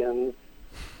questions,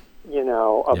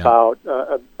 about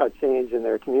a change in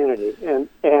their community,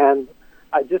 and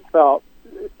I just felt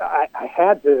I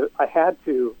had to,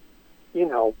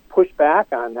 push back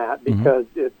on that because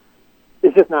it's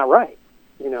just not right,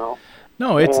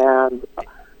 No,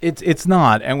 it's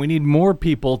not, and we need more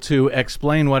people to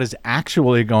explain what is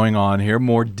actually going on here,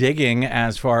 more digging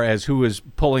as far as who is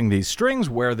pulling these strings,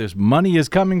 where this money is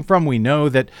coming from. We know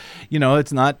that,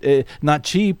 it's not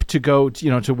cheap to go,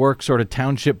 to work sort of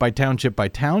township by township by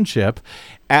township.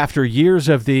 After years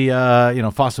of the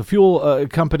fossil fuel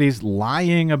companies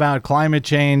lying about climate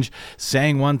change,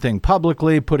 saying one thing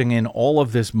publicly, putting in all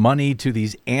of this money to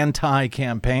these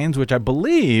anti-campaigns, which I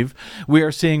believe we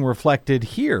are seeing reflected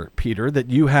here, Peter, that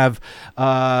you have,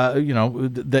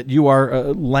 that you are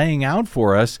laying out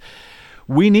for us.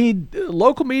 We need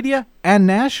local media and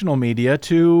national media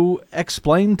to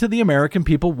explain to the American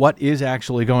people what is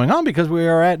actually going on, because we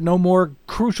are at no more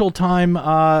crucial time,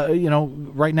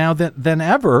 right now than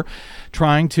ever,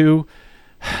 trying to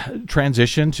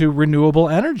transition to renewable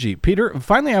energy. Peter,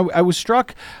 finally, I was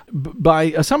struck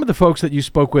by some of the folks that you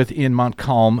spoke with in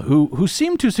Montcalm who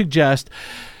seemed to suggest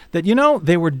that,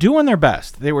 they were doing their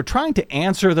best. They were trying to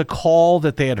answer the call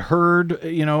that they had heard,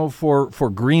 for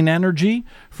green energy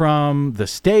from the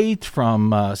state,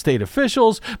 from state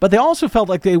officials. But they also felt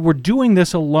like they were doing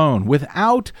this alone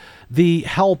without the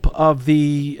help of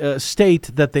the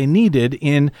state that they needed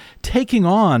in taking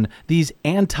on these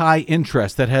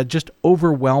anti-interests that had just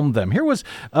overwhelmed them. Here was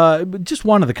just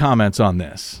one of the comments on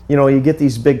this. You get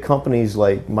these big companies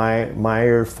like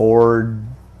Meyer, Ford,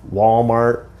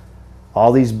 Walmart,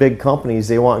 all these big companies,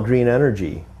 they want green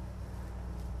energy.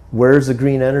 Where's the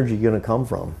green energy going to come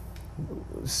from?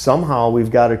 Somehow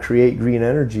we've got to create green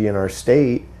energy in our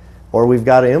state, or we've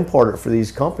got to import it for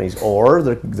these companies, or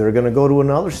they're going to go to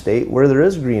another state where there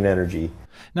is green energy.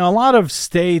 Now, a lot of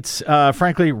states,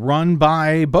 frankly, run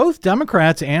by both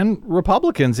Democrats and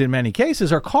Republicans in many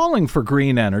cases, are calling for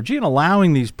green energy and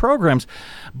allowing these programs.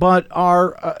 But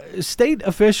are state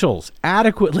officials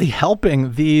adequately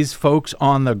helping these folks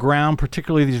on the ground,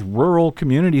 particularly these rural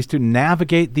communities, to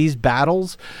navigate these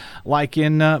battles like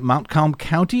in Montcalm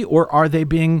County, or are they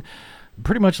being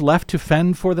pretty much left to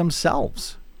fend for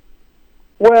themselves?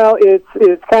 Well,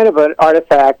 it's kind of an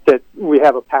artifact that we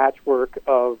have a patchwork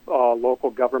of local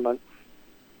governments,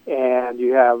 and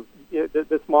you have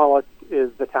the smallest is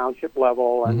the township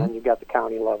level, and then you've got the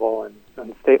county level and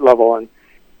the state level, and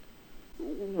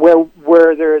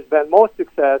where there has been most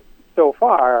success so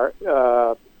far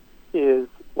is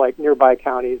like nearby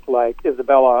counties like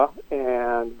Isabella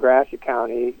and Gratiot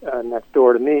County next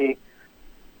door to me,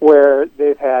 where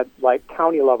they've had like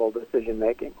county level decision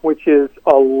making, which is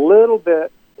a little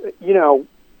bit,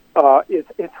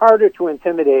 it's harder to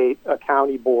intimidate a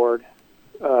county board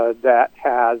that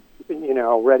has,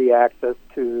 ready access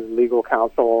to legal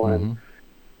counsel and,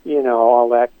 all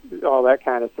that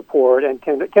kind of support, and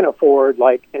can afford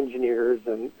like engineers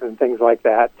and things like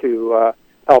that to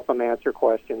help them answer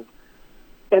questions.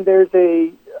 And there's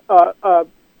a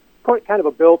kind of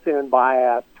a built-in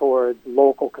bias towards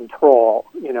local control.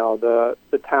 You know,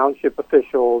 the township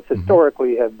officials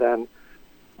historically have been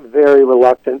very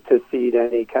reluctant to cede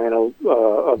any kind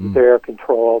of their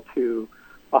control to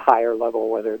a higher level,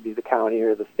 whether it be the county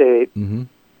or the state.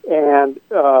 And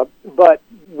but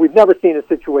we've never seen a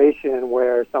situation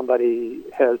where somebody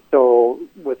has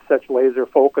with such laser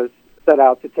focus, set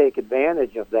out to take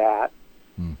advantage of that,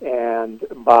 and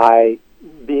by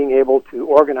being able to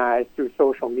organize through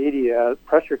social media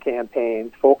pressure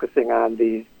campaigns focusing on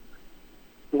these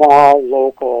small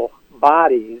local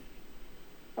bodies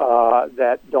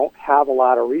that don't have a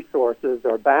lot of resources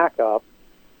or backup,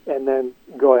 and then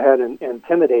go ahead and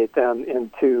intimidate them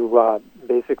into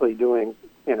basically doing,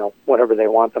 you know, whatever they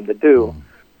want them to do.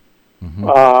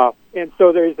 And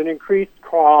so there's an increased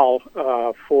call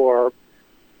for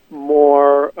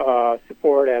more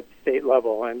support at the state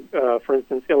level. And for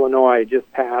instance, Illinois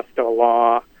just passed a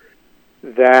law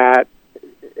that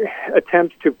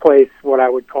attempts to place what I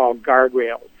would call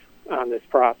guardrails on this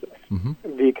process,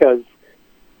 because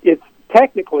it's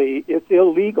technically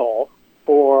illegal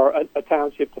for a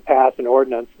township to pass an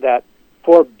ordinance that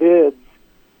forbids,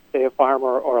 say, a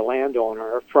farmer or a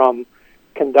landowner from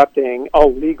conducting a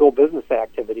legal business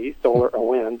activity, solar or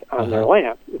wind, on their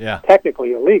land. It's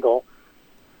technically illegal,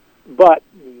 but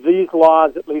these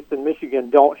laws, at least in Michigan,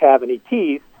 don't have any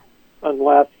teeth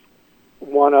unless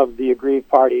one of the aggrieved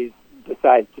parties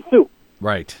decides to sue.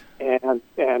 Right.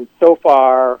 And so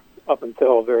far, up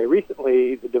until very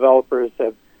recently, the developers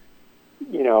have,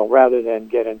 you know, rather than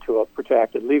get into a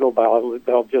protracted legal battle,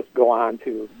 they'll just go on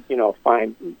to, you know,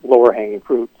 find lower hanging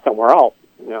fruit somewhere else,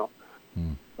 you know.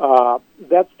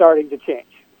 That's starting to change.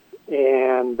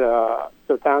 And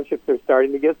so townships are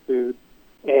starting to get sued,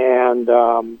 and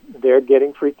they're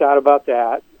getting freaked out about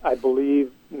that. I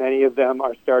believe many of them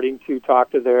are starting to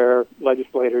talk to their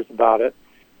legislators about it.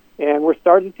 And we're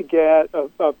starting to get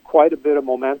quite a bit of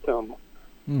momentum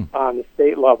on the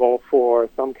state level for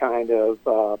some kind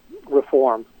of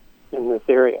reform in this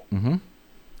area.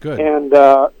 Good. And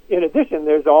in addition,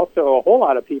 there's also a whole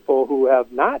lot of people who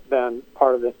have not been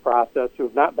part of this process, who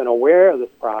have not been aware of this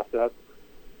process,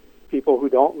 people who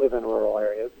don't live in rural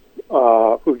areas,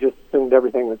 who just assumed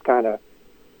everything was kind of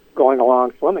going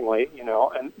along swimmingly, you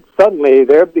know, and suddenly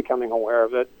they're becoming aware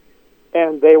of it,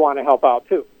 and they want to help out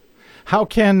too. How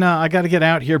can, I got to get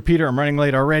out here, Peter, I'm running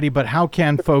late already, but how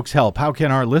can folks help? How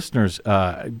can our listeners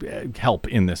help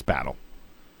in this battle?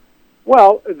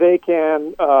 Well, they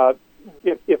can,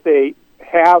 if they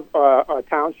have a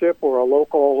township or a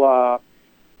local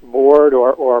board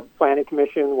or planning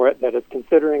commission that is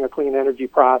considering a clean energy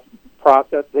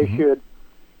process, they should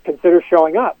consider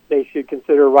showing up. They should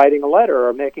consider writing a letter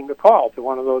or making a call to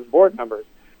one of those board members.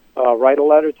 Write a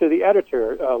letter to the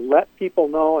editor. Let people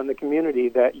know in the community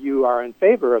that you are in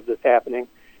favor of this happening,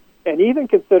 and even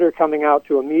consider coming out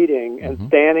to a meeting and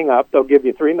standing up. They'll give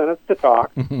you 3 minutes to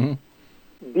talk.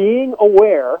 Being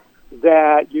aware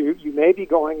that you may be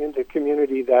going into a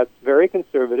community that's very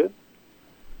conservative,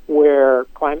 where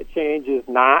climate change is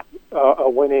not a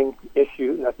winning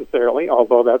issue necessarily,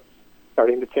 although that's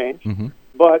starting to change.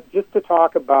 But just to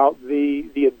talk about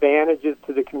the advantages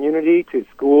to the community, to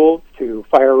schools, to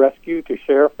fire rescue, to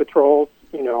sheriff patrols,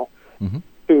 you know,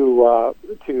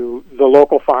 to the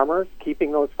local farmers,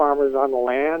 keeping those farmers on the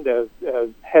land as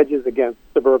hedges against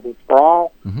suburban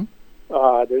sprawl.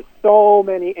 There's so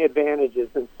many advantages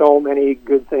and so many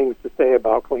good things to say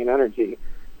about clean energy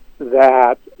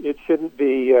that it shouldn't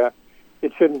be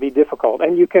difficult.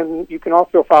 And you can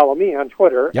also follow me on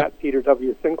Twitter at Peter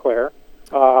W. Sinclair,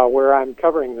 where I'm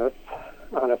covering this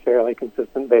on a fairly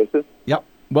consistent basis.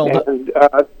 Well, and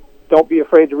don't be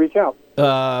afraid to reach out.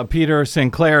 Peter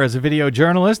Sinclair is a video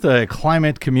journalist, a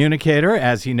climate communicator,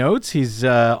 as he notes. He's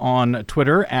on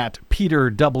Twitter at Peter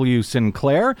W.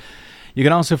 Sinclair. You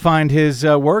can also find his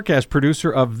work as producer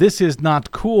of This Is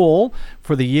Not Cool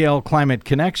for the Yale Climate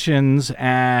Connections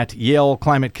at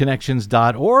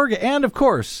yaleclimateconnections.org. And, of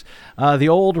course, the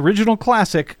old original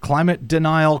classic Climate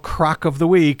Denial Crock of the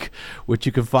Week, which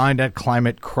you can find at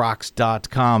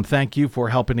climatecrocks.com. Thank you for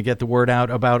helping to get the word out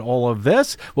about all of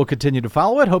this. We'll continue to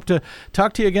follow it. Hope to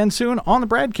talk to you again soon on the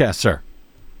BradCast, sir.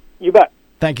 You bet.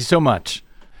 Thank you so much.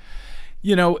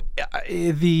 You know,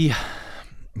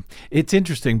 it's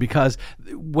interesting because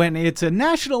when it's a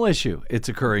national issue, it's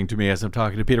occurring to me as I'm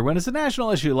talking to Peter, when it's a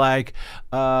national issue like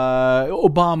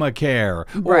Obamacare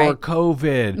or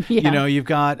COVID, you know, you've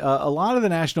got a lot of the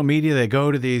national media, they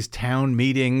go to these town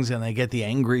meetings and they get the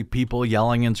angry people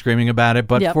yelling and screaming about it.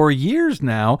 But for years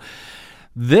now,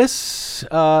 this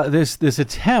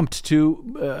attempt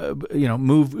to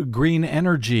move green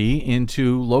energy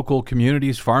into local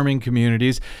communities, farming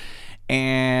communities,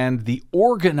 and the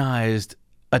organized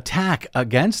attack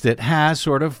against it has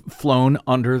sort of flown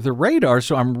under the radar.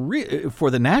 So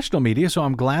for the national media. So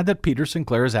I'm glad that Peter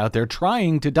Sinclair is out there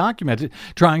trying to document it,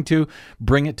 trying to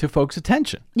bring it to folks'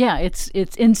 attention. Yeah, it's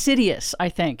insidious, I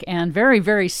think, and very,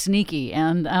 very sneaky.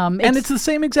 And it's the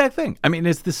same exact thing. I mean,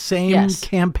 it's the same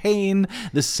campaign,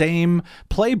 the same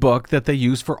playbook that they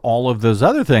use for all of those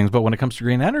other things. But when it comes to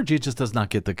green energy, it just does not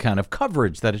get the kind of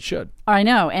coverage that it should. I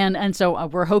know. And so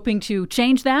we're hoping to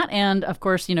change that. And of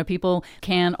course, people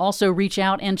can also reach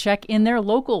out and check in their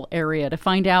local area to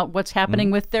find out what's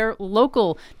happening with their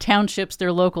local townships,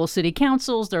 their local city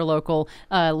councils, their local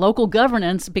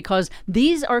governance, because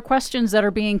these are questions that are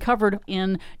being covered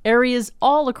in areas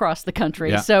all across the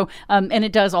country. Yeah. So, and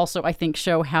it does also, I think,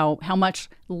 show how much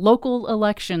local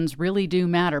elections really do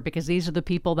matter, because these are the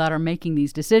people that are making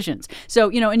these decisions.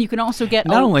 So, and you can also get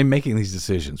not only making these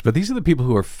decisions, but these are the people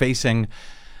who are facing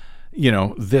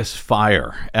this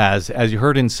fire, as you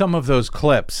heard in some of those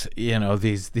clips,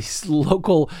 these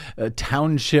local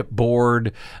township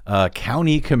board,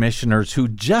 county commissioners who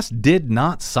just did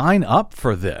not sign up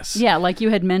for this. Yeah, like you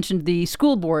had mentioned, the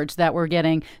school boards that were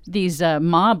getting these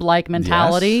mob-like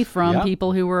mentality from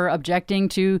people who were objecting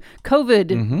to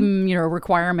COVID,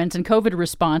 requirements and COVID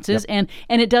responses. Yep.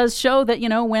 And it does show that,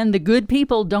 when the good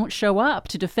people don't show up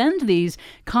to defend these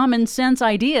common sense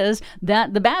ideas,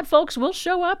 that the bad folks will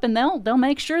show up and they'll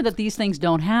make sure that these things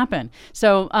don't happen.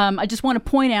 So I just want to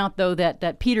point out, though,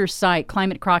 that Peter's site,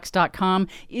 climatecrocs.com,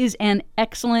 is an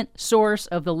excellent source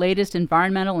of the latest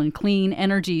environmental and clean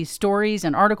energy stories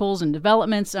and articles and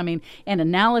developments, and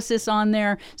analysis on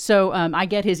there. So I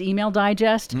get his email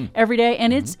digest every day,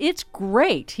 and it's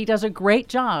great. He does a great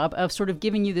job of sort of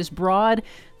giving you this broad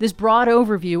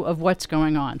overview of what's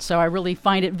going on. So I really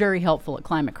find it very helpful at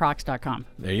climatecrocs.com.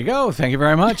 There you go. Thank you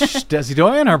very much, Desi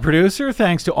Doyen, our producer.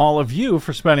 Thanks to all of you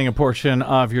for spending a portion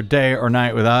of your day or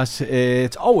night with us.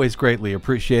 It's always greatly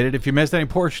appreciated. If you missed any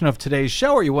portion of today's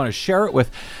show or you want to share it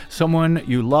with someone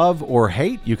you love or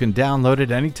hate, you can download it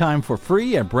anytime for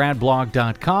free at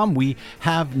bradblog.com. We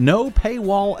have no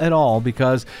paywall at all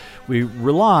because we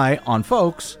rely on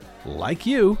folks like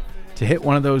you to hit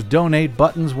one of those donate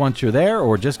buttons once you're there,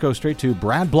 or just go straight to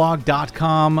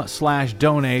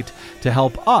bradblog.com/donate to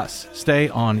help us stay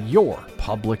on your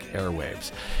public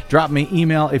airwaves. Drop me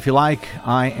email if you like.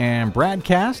 I am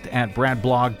BradCast at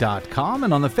bradblog.com,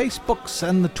 and on the Facebooks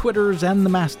and the Twitters and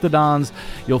the Mastodons,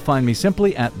 you'll find me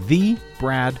simply at the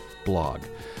Brad Blog.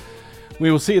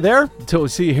 We will see you there. Until we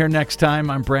see you here next time,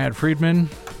 I'm Brad Friedman.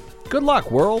 Good luck,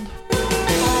 world.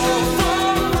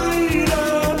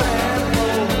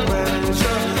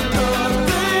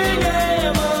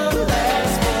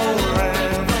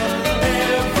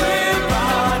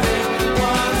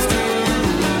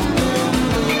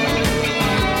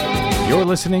 You're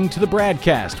listening to the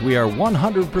BradCast. We are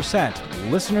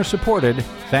 100% listener-supported,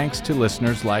 thanks to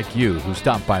listeners like you who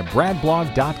stop by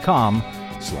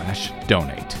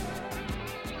bradblog.com/donate.